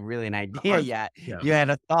even have really an idea yet. Yeah. You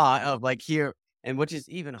had a thought of like here, and which is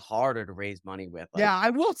even harder to raise money with. Like, Yeah, I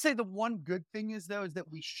will say the one good thing is though, is that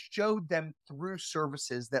we showed them through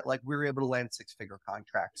services that like we were able to land 6-figure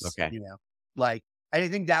contracts, okay. like I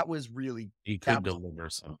think that was really, You that could was deliver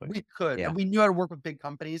something. we could, Yeah. and we knew how to work with big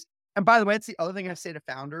companies. And by the way, it's the other thing I say to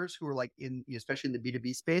founders who are like especially in the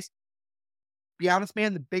B2B space. Be honest,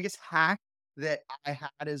 man, the biggest hack that I had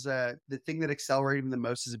as the thing that accelerated me the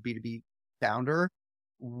most as a B2B founder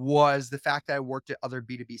was the fact that I worked at other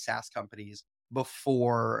B2B SaaS companies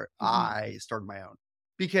before I started my own.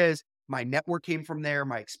 Because my network came from there,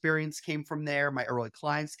 my experience came from there, my early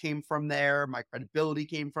clients came from there, my credibility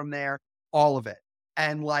came from there, all of it.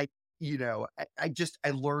 And like, I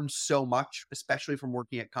learned so much, especially from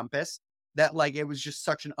working at Compass, that like it was just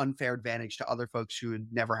such an unfair advantage to other folks who had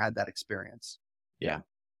never had that experience. Yeah.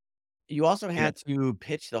 You also Yeah. had to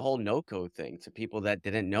pitch the whole no code thing to people that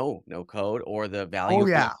didn't know no code or the value Oh of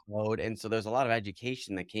yeah. no code. And so there's a lot of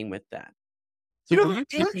education that came with that. So You were know, you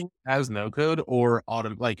English, pitching as no code or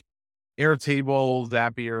like Airtable,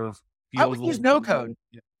 Zapier, I would use no code.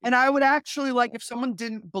 Yeah. And I would actually like if someone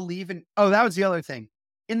didn't believe in that was the other thing.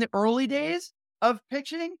 In the early days of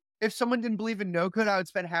pitching, if someone didn't believe in no code, I would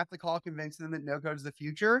spend half the call convincing them that no code is the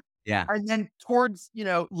future. Yeah. And then towards,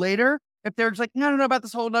 later, if they're just like, no, I don't know about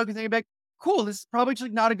this whole no code thing, I'd be like, cool, this is probably just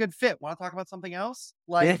like not a good fit. Want to talk about something else?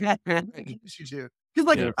 Like you do. Because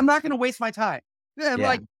like Yeah. I'm not gonna waste my time. And Yeah.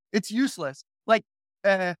 like it's useless. Like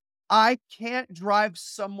I can't drive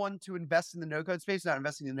someone to invest in the no code space, not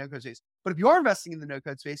investing in the no code space. But if you are investing in the no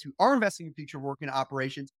code space, you are investing in future working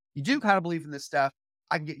operations, you do kind of believe in this stuff,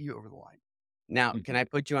 I can get you over the line. Now, can I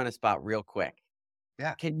put you on a spot real quick?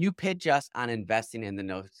 Yeah. Can you pitch us on investing in the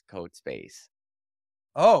no code space?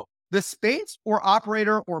 Oh, the space or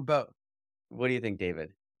operator or both? What do you think,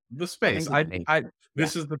 David? The space. I think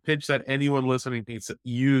This is the pitch that anyone listening needs to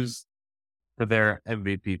use for their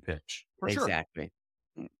MVP pitch. For sure. Exactly.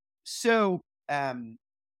 So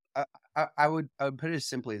I would put it as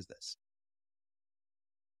simply as this.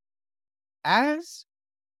 As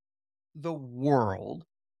the world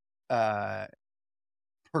uh,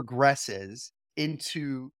 progresses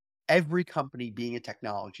into every company being a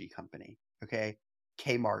technology company, okay?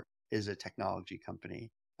 Kmart is a technology company.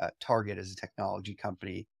 Target is a technology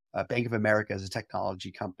company. Bank of America is a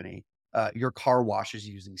technology company. Your car wash is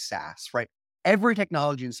using SaaS, right? Every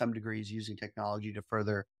technology in some degree is using technology to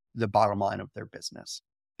further the bottom line of their business.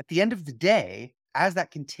 At the end of the day, as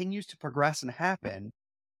that continues to progress and happen,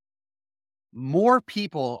 more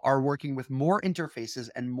people are working with more interfaces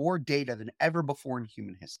and more data than ever before in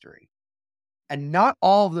human history. And not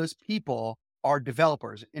all of those people are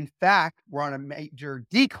developers. In fact, we're on a major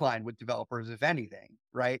decline with developers, if anything,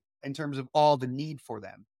 right? In terms of all the need for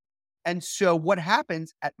them. And so what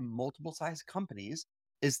happens at multiple size companies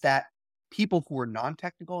is that people who are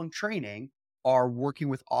non-technical in training are working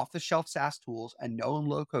with off-the-shelf SaaS tools and no and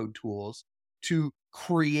low code tools to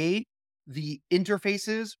create the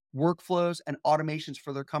interfaces, workflows, and automations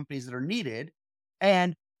for their companies that are needed.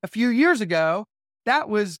 And a few years ago, that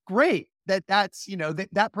was great. That's,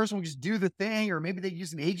 that person would just do the thing, or maybe they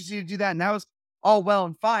use an agency to do that. And that was all well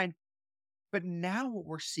and fine. But now what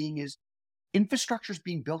we're seeing is infrastructure is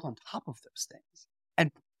being built on top of those things.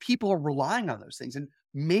 And people are relying on those things, and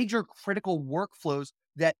major critical workflows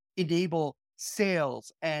that enable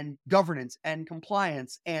sales and governance and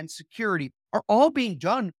compliance and security are all being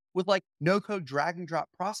done with like no code drag and drop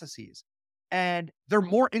processes. And they're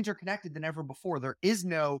more interconnected than ever before. There is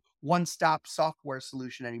no one stop software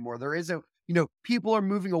solution anymore. There is people are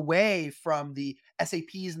moving away from the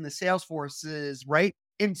SAPs and the Salesforces, right?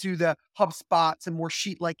 Into the HubSpots and more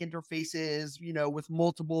sheet-like interfaces, with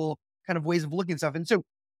multiple kind of ways of looking at stuff. And so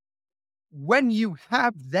when you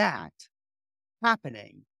have that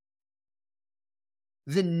happening,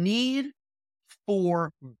 the need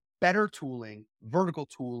for better tooling, vertical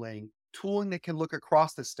tooling that can look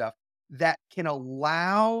across this stuff, that can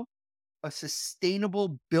allow a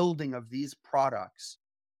sustainable building of these products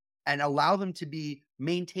and allow them to be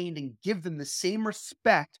maintained and give them the same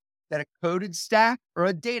respect that a coded stack or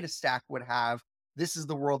a data stack would have. This is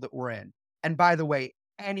the world that we're in. And by the way,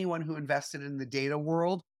 anyone who invested in the data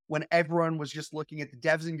world, when everyone was just looking at the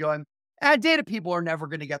devs and going, data people are never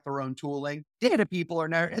going to get their own tooling. Data people are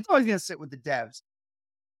never, it's always going to sit with the devs.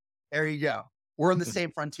 There you go. We're in the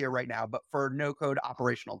same frontier right now, but for no code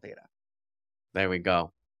operational data. There we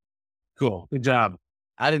go. Cool. Good job.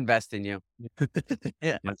 I'd invest in you.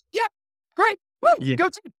 Yeah. Great. Woo, Yeah. Go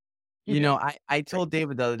team. I told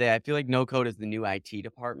David the other day, I feel like no code is the new IT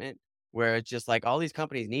department, where it's just like all these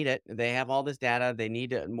companies need it. They have all this data. They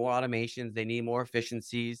need more automations. They need more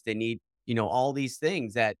efficiencies. They need, all these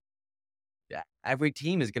things that every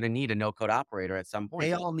team is going to need a no code operator at some point.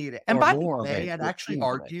 They all need it. And Or by the more of way, it, I'd or actually teams of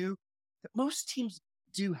it. argue that most teams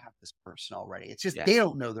do have this person already. It's just Yes. they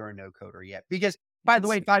don't know they're a no coder yet. Because by the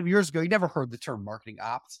way, 5 years ago, you never heard the term marketing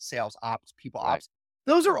ops, sales ops, people Right. ops.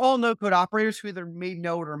 Those are all no code operators who either may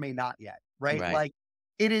know it or may not yet, right? Right. Like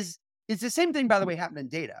it's the same thing, by the way, happened in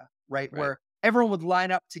data, right? Right. Where everyone would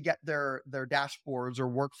line up to get their dashboards or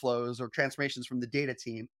workflows or transformations from the data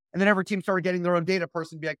team. And then every team started getting their own data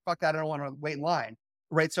person, be like, fuck that, I don't want to wait in line.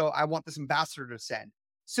 Right. So I want this ambassador to send.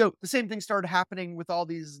 So the same thing started happening with all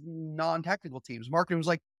these non-technical teams. Marketing was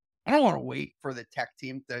like, I don't want to wait for the tech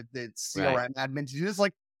team, the CRM admin to do this.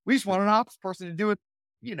 Like, we just want an ops person to do it,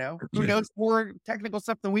 who knows more technical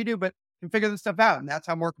stuff than we do, but can figure this stuff out. And that's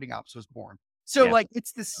how marketing ops was born. So like,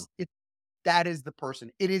 it's this, that is the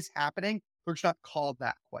person. It is happening. But it's not called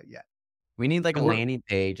that quite yet. We need like a landing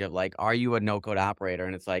page of like, are you a no code operator?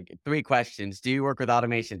 And it's like 3 questions. Do you work with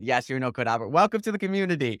automation? Yes, you're a no code operator. Welcome to the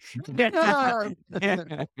community.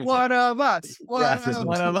 One of us.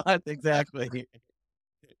 One of us. Exactly.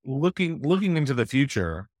 Looking into the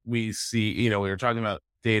future, we see, we were talking about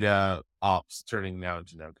data ops turning now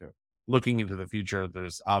into no code. Looking into the future,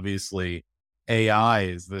 there's obviously AI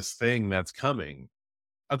is this thing that's coming.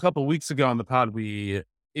 A couple of weeks ago on the pod, we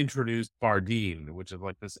introduced Bardeen, which is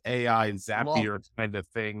like this AI Zapier kind of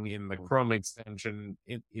thing in the Chrome extension,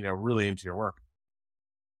 really into your work.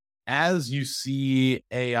 As you see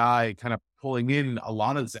AI kind of pulling in a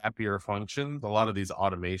lot of Zapier functions, a lot of these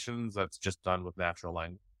automations that's just done with natural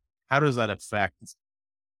language, how does that affect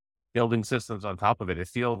building systems on top of it? It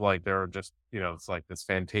feels like they're just, it's like this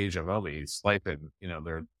Fantasia movie, slicing,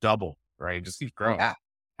 they're double, right? It just keeps growing. Yeah.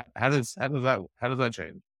 How does that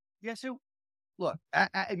change? Yeah. So look,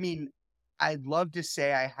 I mean, I'd love to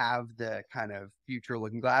say I have the kind of future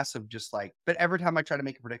looking glass of just like, but every time I try to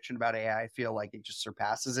make a prediction about AI, I feel like it just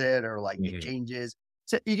surpasses it or like it changes.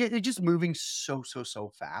 So it's just moving so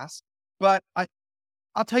fast. But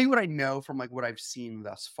I'll tell you what I know from like what I've seen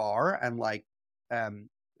thus far and like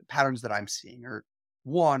patterns that I'm seeing. Or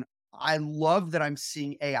one, I love that I'm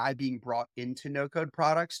seeing AI being brought into no code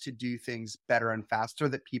products to do things better and faster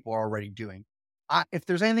that people are already doing. If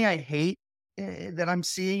there's anything I hate that I'm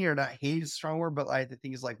seeing, or not hate is a strong word, but like the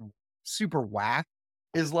thing is like super whack,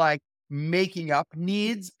 is like making up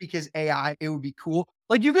needs because AI, it would be cool.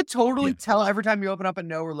 Like you could totally Yeah. tell every time you open up a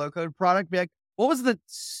no or low code product, be like, what was the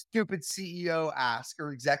stupid CEO ask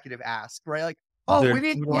or executive ask, right? Like, oh, we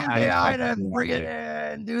need to use AI to bring it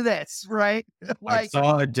in, do this, right? I Like,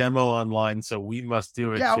 saw a demo online, so we must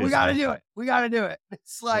do it yeah, too. we got to do it. We got to do it.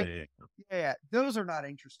 It's like, Yeah. yeah, those are not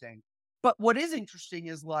interesting. But what is interesting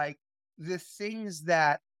is like the things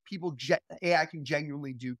that AI can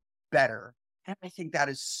genuinely do better. And I think that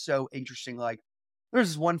is so interesting. Like, there's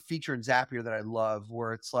this one feature in Zapier that I love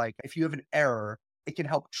where it's like, if you have an error, it can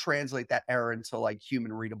help translate that error into like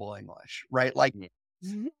human readable English, right? Like,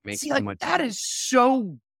 Makes see, so like much that sense. is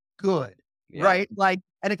so good, Yeah. right? Like,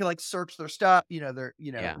 and it can like search their stuff, their,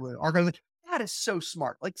 Yeah. archive. That is so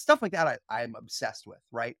smart. Like stuff like that, I'm obsessed with,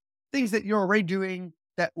 right? Things that you're already doing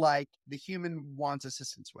that like the human wants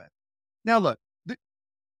assistance with. Now, look, the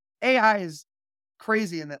AI is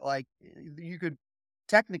crazy in that like you could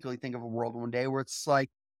technically think of a world one day where it's like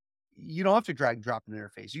you don't have to drag and drop an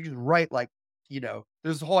interface. You just write like,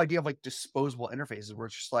 there's the whole idea of like disposable interfaces where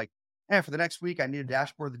it's just like, for the next week, I need a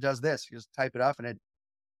dashboard that does this. You just type it up and it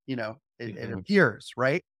Mhm. appears,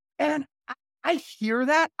 right? And I hear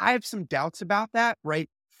that. I have some doubts about that, right?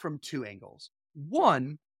 From two angles.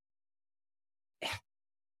 One,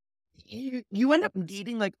 you end up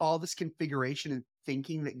needing like all this configuration and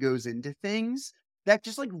thinking that goes into things that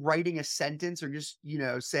just like writing a sentence or just,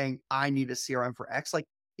 saying I need a CRM for X, like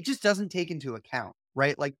it just doesn't take into account,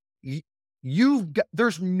 right? Like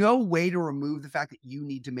there's no way to remove the fact that you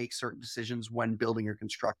need to make certain decisions when building or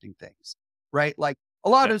constructing things, right? Like a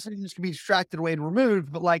lot Yeah. of decisions can be extracted away and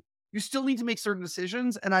removed, but like you still need to make certain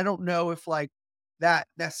decisions. And I don't know if like that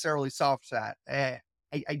necessarily solves that. I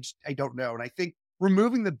don't know. And I think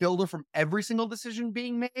removing the builder from every single decision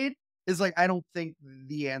being made is like, I don't think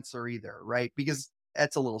the answer either, right? Because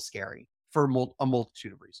that's a little scary for a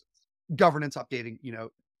multitude of reasons. Governance updating,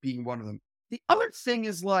 being one of them. The other thing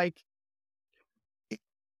is like, I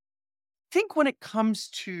think when it comes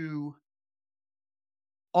to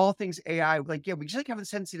all things AI, like, yeah, we just like have the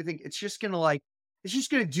tendency to think it's just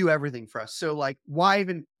gonna do everything for us. So like, why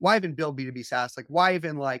even build B2B SaaS? Like, why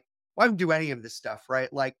even do any of this stuff,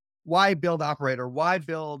 right? Like, why build operator? Why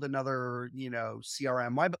build another,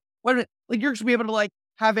 CRM? Like you're just gonna be able to like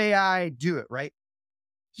have AI do it, right?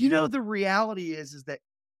 The reality is that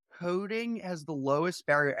coding has the lowest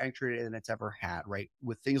barrier entry than it's ever had, right?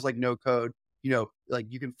 With things like no code, like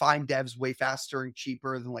you can find devs way faster and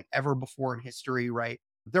cheaper than like ever before in history, right?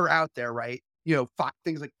 They're out there, right?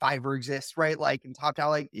 Things like Fiverr exist, right? Like and top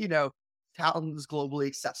talent, like, talent is globally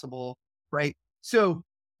accessible, right? So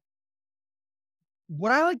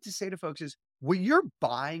what I like to say to folks is what you're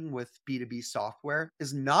buying with B2B software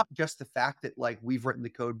is not just the fact that like we've written the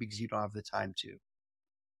code because you don't have the time to.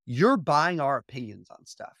 You're buying our opinions on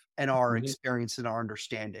stuff and our Mhm. experience and our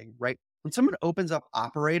understanding, right? When someone opens up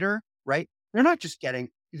Operator, right? They're not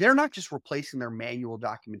just replacing their manual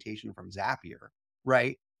documentation from Zapier,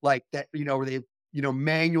 right? Like that, where they,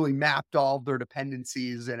 manually mapped all of their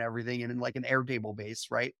dependencies and everything and in like an Airtable base,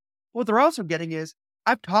 right? What they're also getting is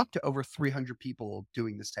I've talked to over 300 people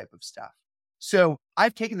doing this type of stuff. So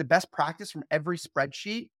I've taken the best practice from every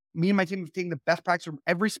spreadsheet. Me and my team have taken the best practice from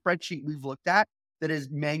every spreadsheet we've looked at that is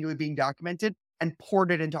manually being documented and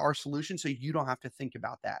poured it into our solution so you don't have to think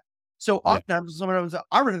about that. So Yeah. oftentimes someone was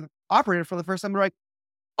operator for the first time, they're like,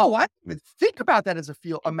 oh, I didn't even think about that as a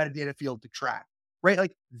metadata field to track, right?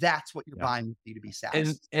 Like that's what you're Yeah. buying with B2B And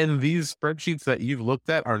SaaS. and these spreadsheets that you've looked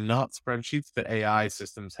at are not spreadsheets that AI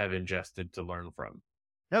systems have ingested to learn from.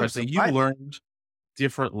 No, Right. So so you learned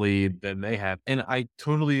differently than they have. And I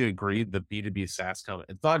totally agree the B2B SaaS comment.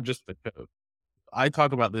 It's not just the code. I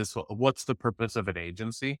talk about this. What's the purpose of an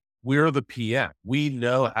agency? We're the PM. We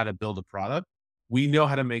know how to build a product. We know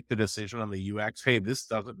how to make the decision on the UX. Hey, this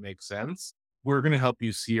doesn't make sense. We're going to help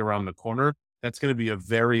you see around the corner. That's going to be a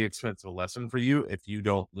very expensive lesson for you if you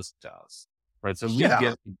don't listen to us. Right. So we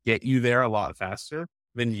yeah. get you there a lot faster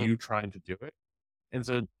than you trying to do it. And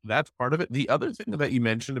so that's part of it. The other thing that you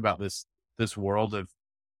mentioned about this world of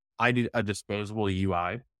I need a disposable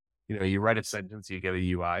UI. You write a sentence, you get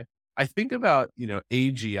a UI. I think about,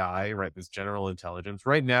 AGI, right? This general intelligence.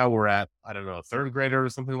 Right now we're at, I don't know, a third grader or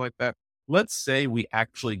something like that. Let's say we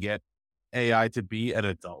actually get AI to be an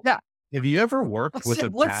adult. Yeah. Have you ever worked with a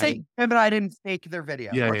Let's say bad? him and I didn't fake their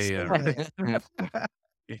video. Yeah, Let's yeah, say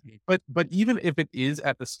yeah. that. But even if it is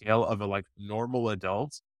at the scale of a like normal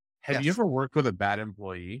adult, Have you Yes. ever worked with a bad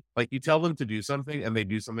employee? Like you tell them to do something and they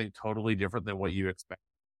do something totally different than what you expect.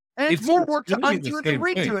 And it's more work to gonna be the undo it than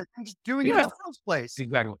same thing. redo it than just doing it in Yeah, the first place.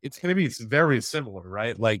 exactly. It's going to be very similar,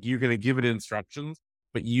 right? Like you're going to give it instructions,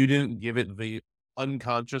 but you didn't give it the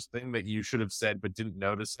unconscious thing that you should have said, but didn't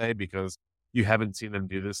know to say because you haven't seen them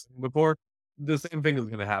do this thing before. The same thing is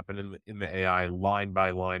going to happen in the AI line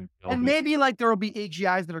by line. And maybe like there will be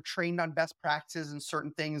AGIs that are trained on best practices and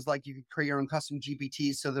certain things, like you can create your own custom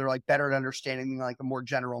GPTs so they're like better at understanding like a more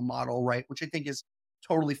general model, right? Which I think is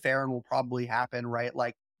totally fair and will probably happen, right?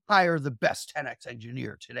 Like hire the best 10x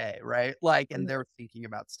engineer today, right? Like, and they're thinking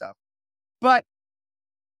about stuff. But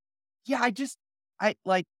yeah, I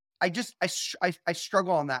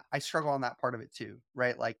struggle on that. I struggle on that part of it too,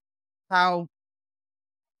 right? Like how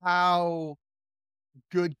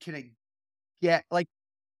good can it get? Like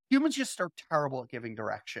humans just are terrible at giving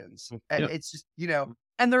directions. And Yep. it's just,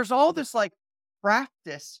 and there's all this like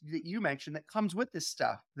practice that you mentioned that comes with this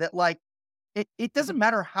stuff that like it doesn't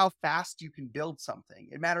matter how fast you can build something.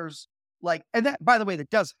 It matters like, and that by the way, that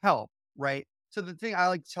does help, right? So the thing I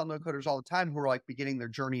like to tell no coders all the time who are like beginning their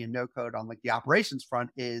journey in no code on like the operations front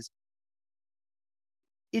is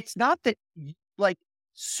it's not that like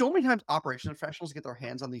so many times operations professionals get their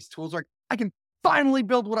hands on these tools, like I can finally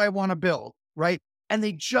build what I want to build, right? And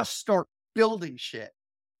they just start building shit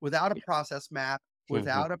without a process map,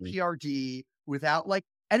 without a PRD, without like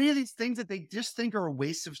any of these things that they just think are a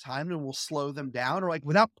waste of time and will slow them down, or like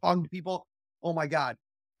without talking to people. Oh my God.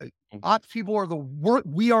 Ops people are the worst.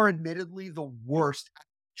 We are admittedly the worst at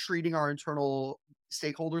treating our internal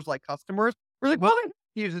stakeholders like customers. We're like, well,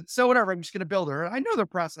 they use it. So whatever, I'm just going to build her. I know their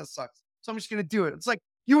process sucks. So I'm just going to do it. It's like,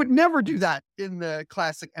 you would never do that in the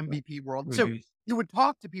classic MVP world. So you would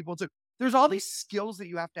talk to people. So there's all these skills that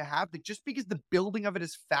you have to have that just because the building of it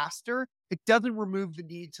is faster, it doesn't remove the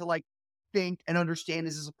need to like think and understand,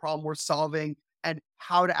 is this a problem worth solving and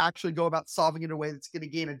how to actually go about solving it in a way that's going to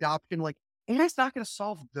gain adoption. Like AI's not going to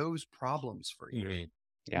solve those problems for you.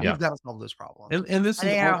 Yeah. You've got to solve those problems. And this is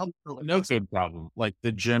AI no code problem. Like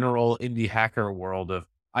the general indie hacker world of,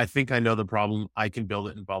 I think I know the problem. I can build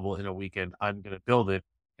it in Bubble in a weekend. I'm going to build it.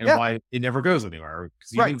 And why it never goes anywhere.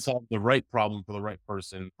 Because you didn't solve the right problem for the right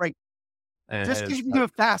person. Right. And Just because you can do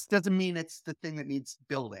it fast doesn't mean it's the thing that needs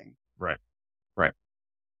building. Right.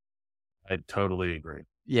 I totally agree.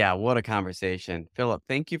 Yeah, what a conversation. Philip,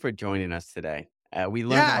 thank you for joining us today. We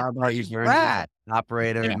learned a lot about your journey as an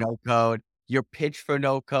operator, no code, your pitch for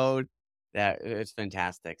no code. It's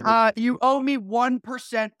fantastic. You owe me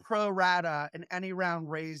 1% pro rata in any round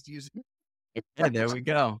raised using. Yeah, there we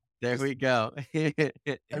go. There we go. I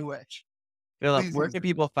wish. Philip, Please where use can it.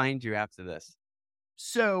 people find you after this?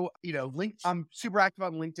 So, I'm super active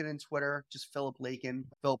on LinkedIn and Twitter, just Philip Lakin,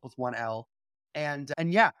 Philip with one L. And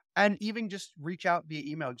yeah, and even just reach out via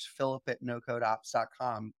email, just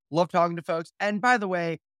philip@nocodeops.com. Love talking to folks. And by the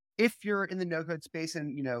way, if you're in the no code space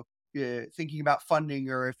and, thinking about funding,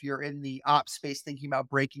 or if you're in the ops space thinking about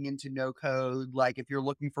breaking into no code, like if you're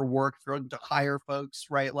looking for work, if you're looking to hire folks,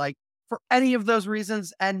 right? Like for any of those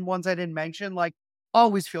reasons and ones I didn't mention, like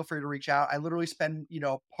always feel free to reach out. I literally spend,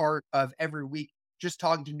 part of every week just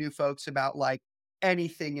talking to new folks about like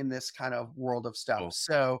anything in this kind of world of stuff. Cool.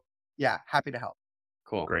 So yeah, happy to help.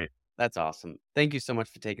 Cool. Great. That's awesome. Thank you so much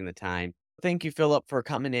for taking the time. Thank you, Philip, for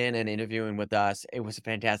coming in and interviewing with us. It was a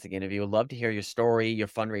fantastic interview. I'd love to hear your story, your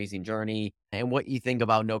fundraising journey, and what you think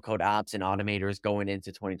about no code ops and automators going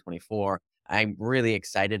into 2024. I'm really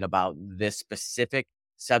excited about this specific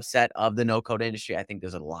subset of the no code industry. I think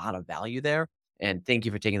there's a lot of value there. And thank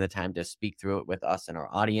you for taking the time to speak through it with us and our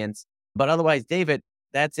audience. But otherwise, David,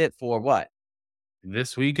 that's it for what?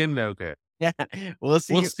 This week in no code. Yeah, we'll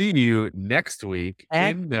see you next week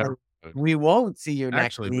in no code. We won't see you next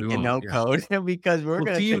Actually, week we in won't, no code because we're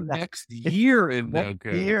going to see you next year in no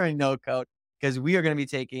code. Year in no code, because we are going to be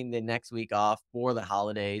taking the next week off for the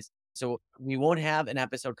holidays. So we won't have an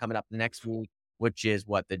episode coming up next week, which is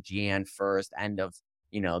what, the Jan 1st, end of,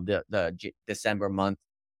 the December month.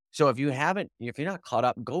 So if you're not caught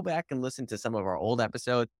up, go back and listen to some of our old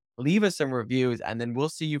episodes, leave us some reviews, and then we'll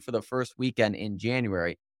see you for the first weekend in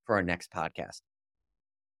January for our next podcast.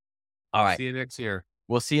 All right. See you next year.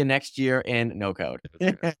 We'll see you next year in no code.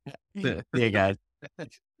 See you guys.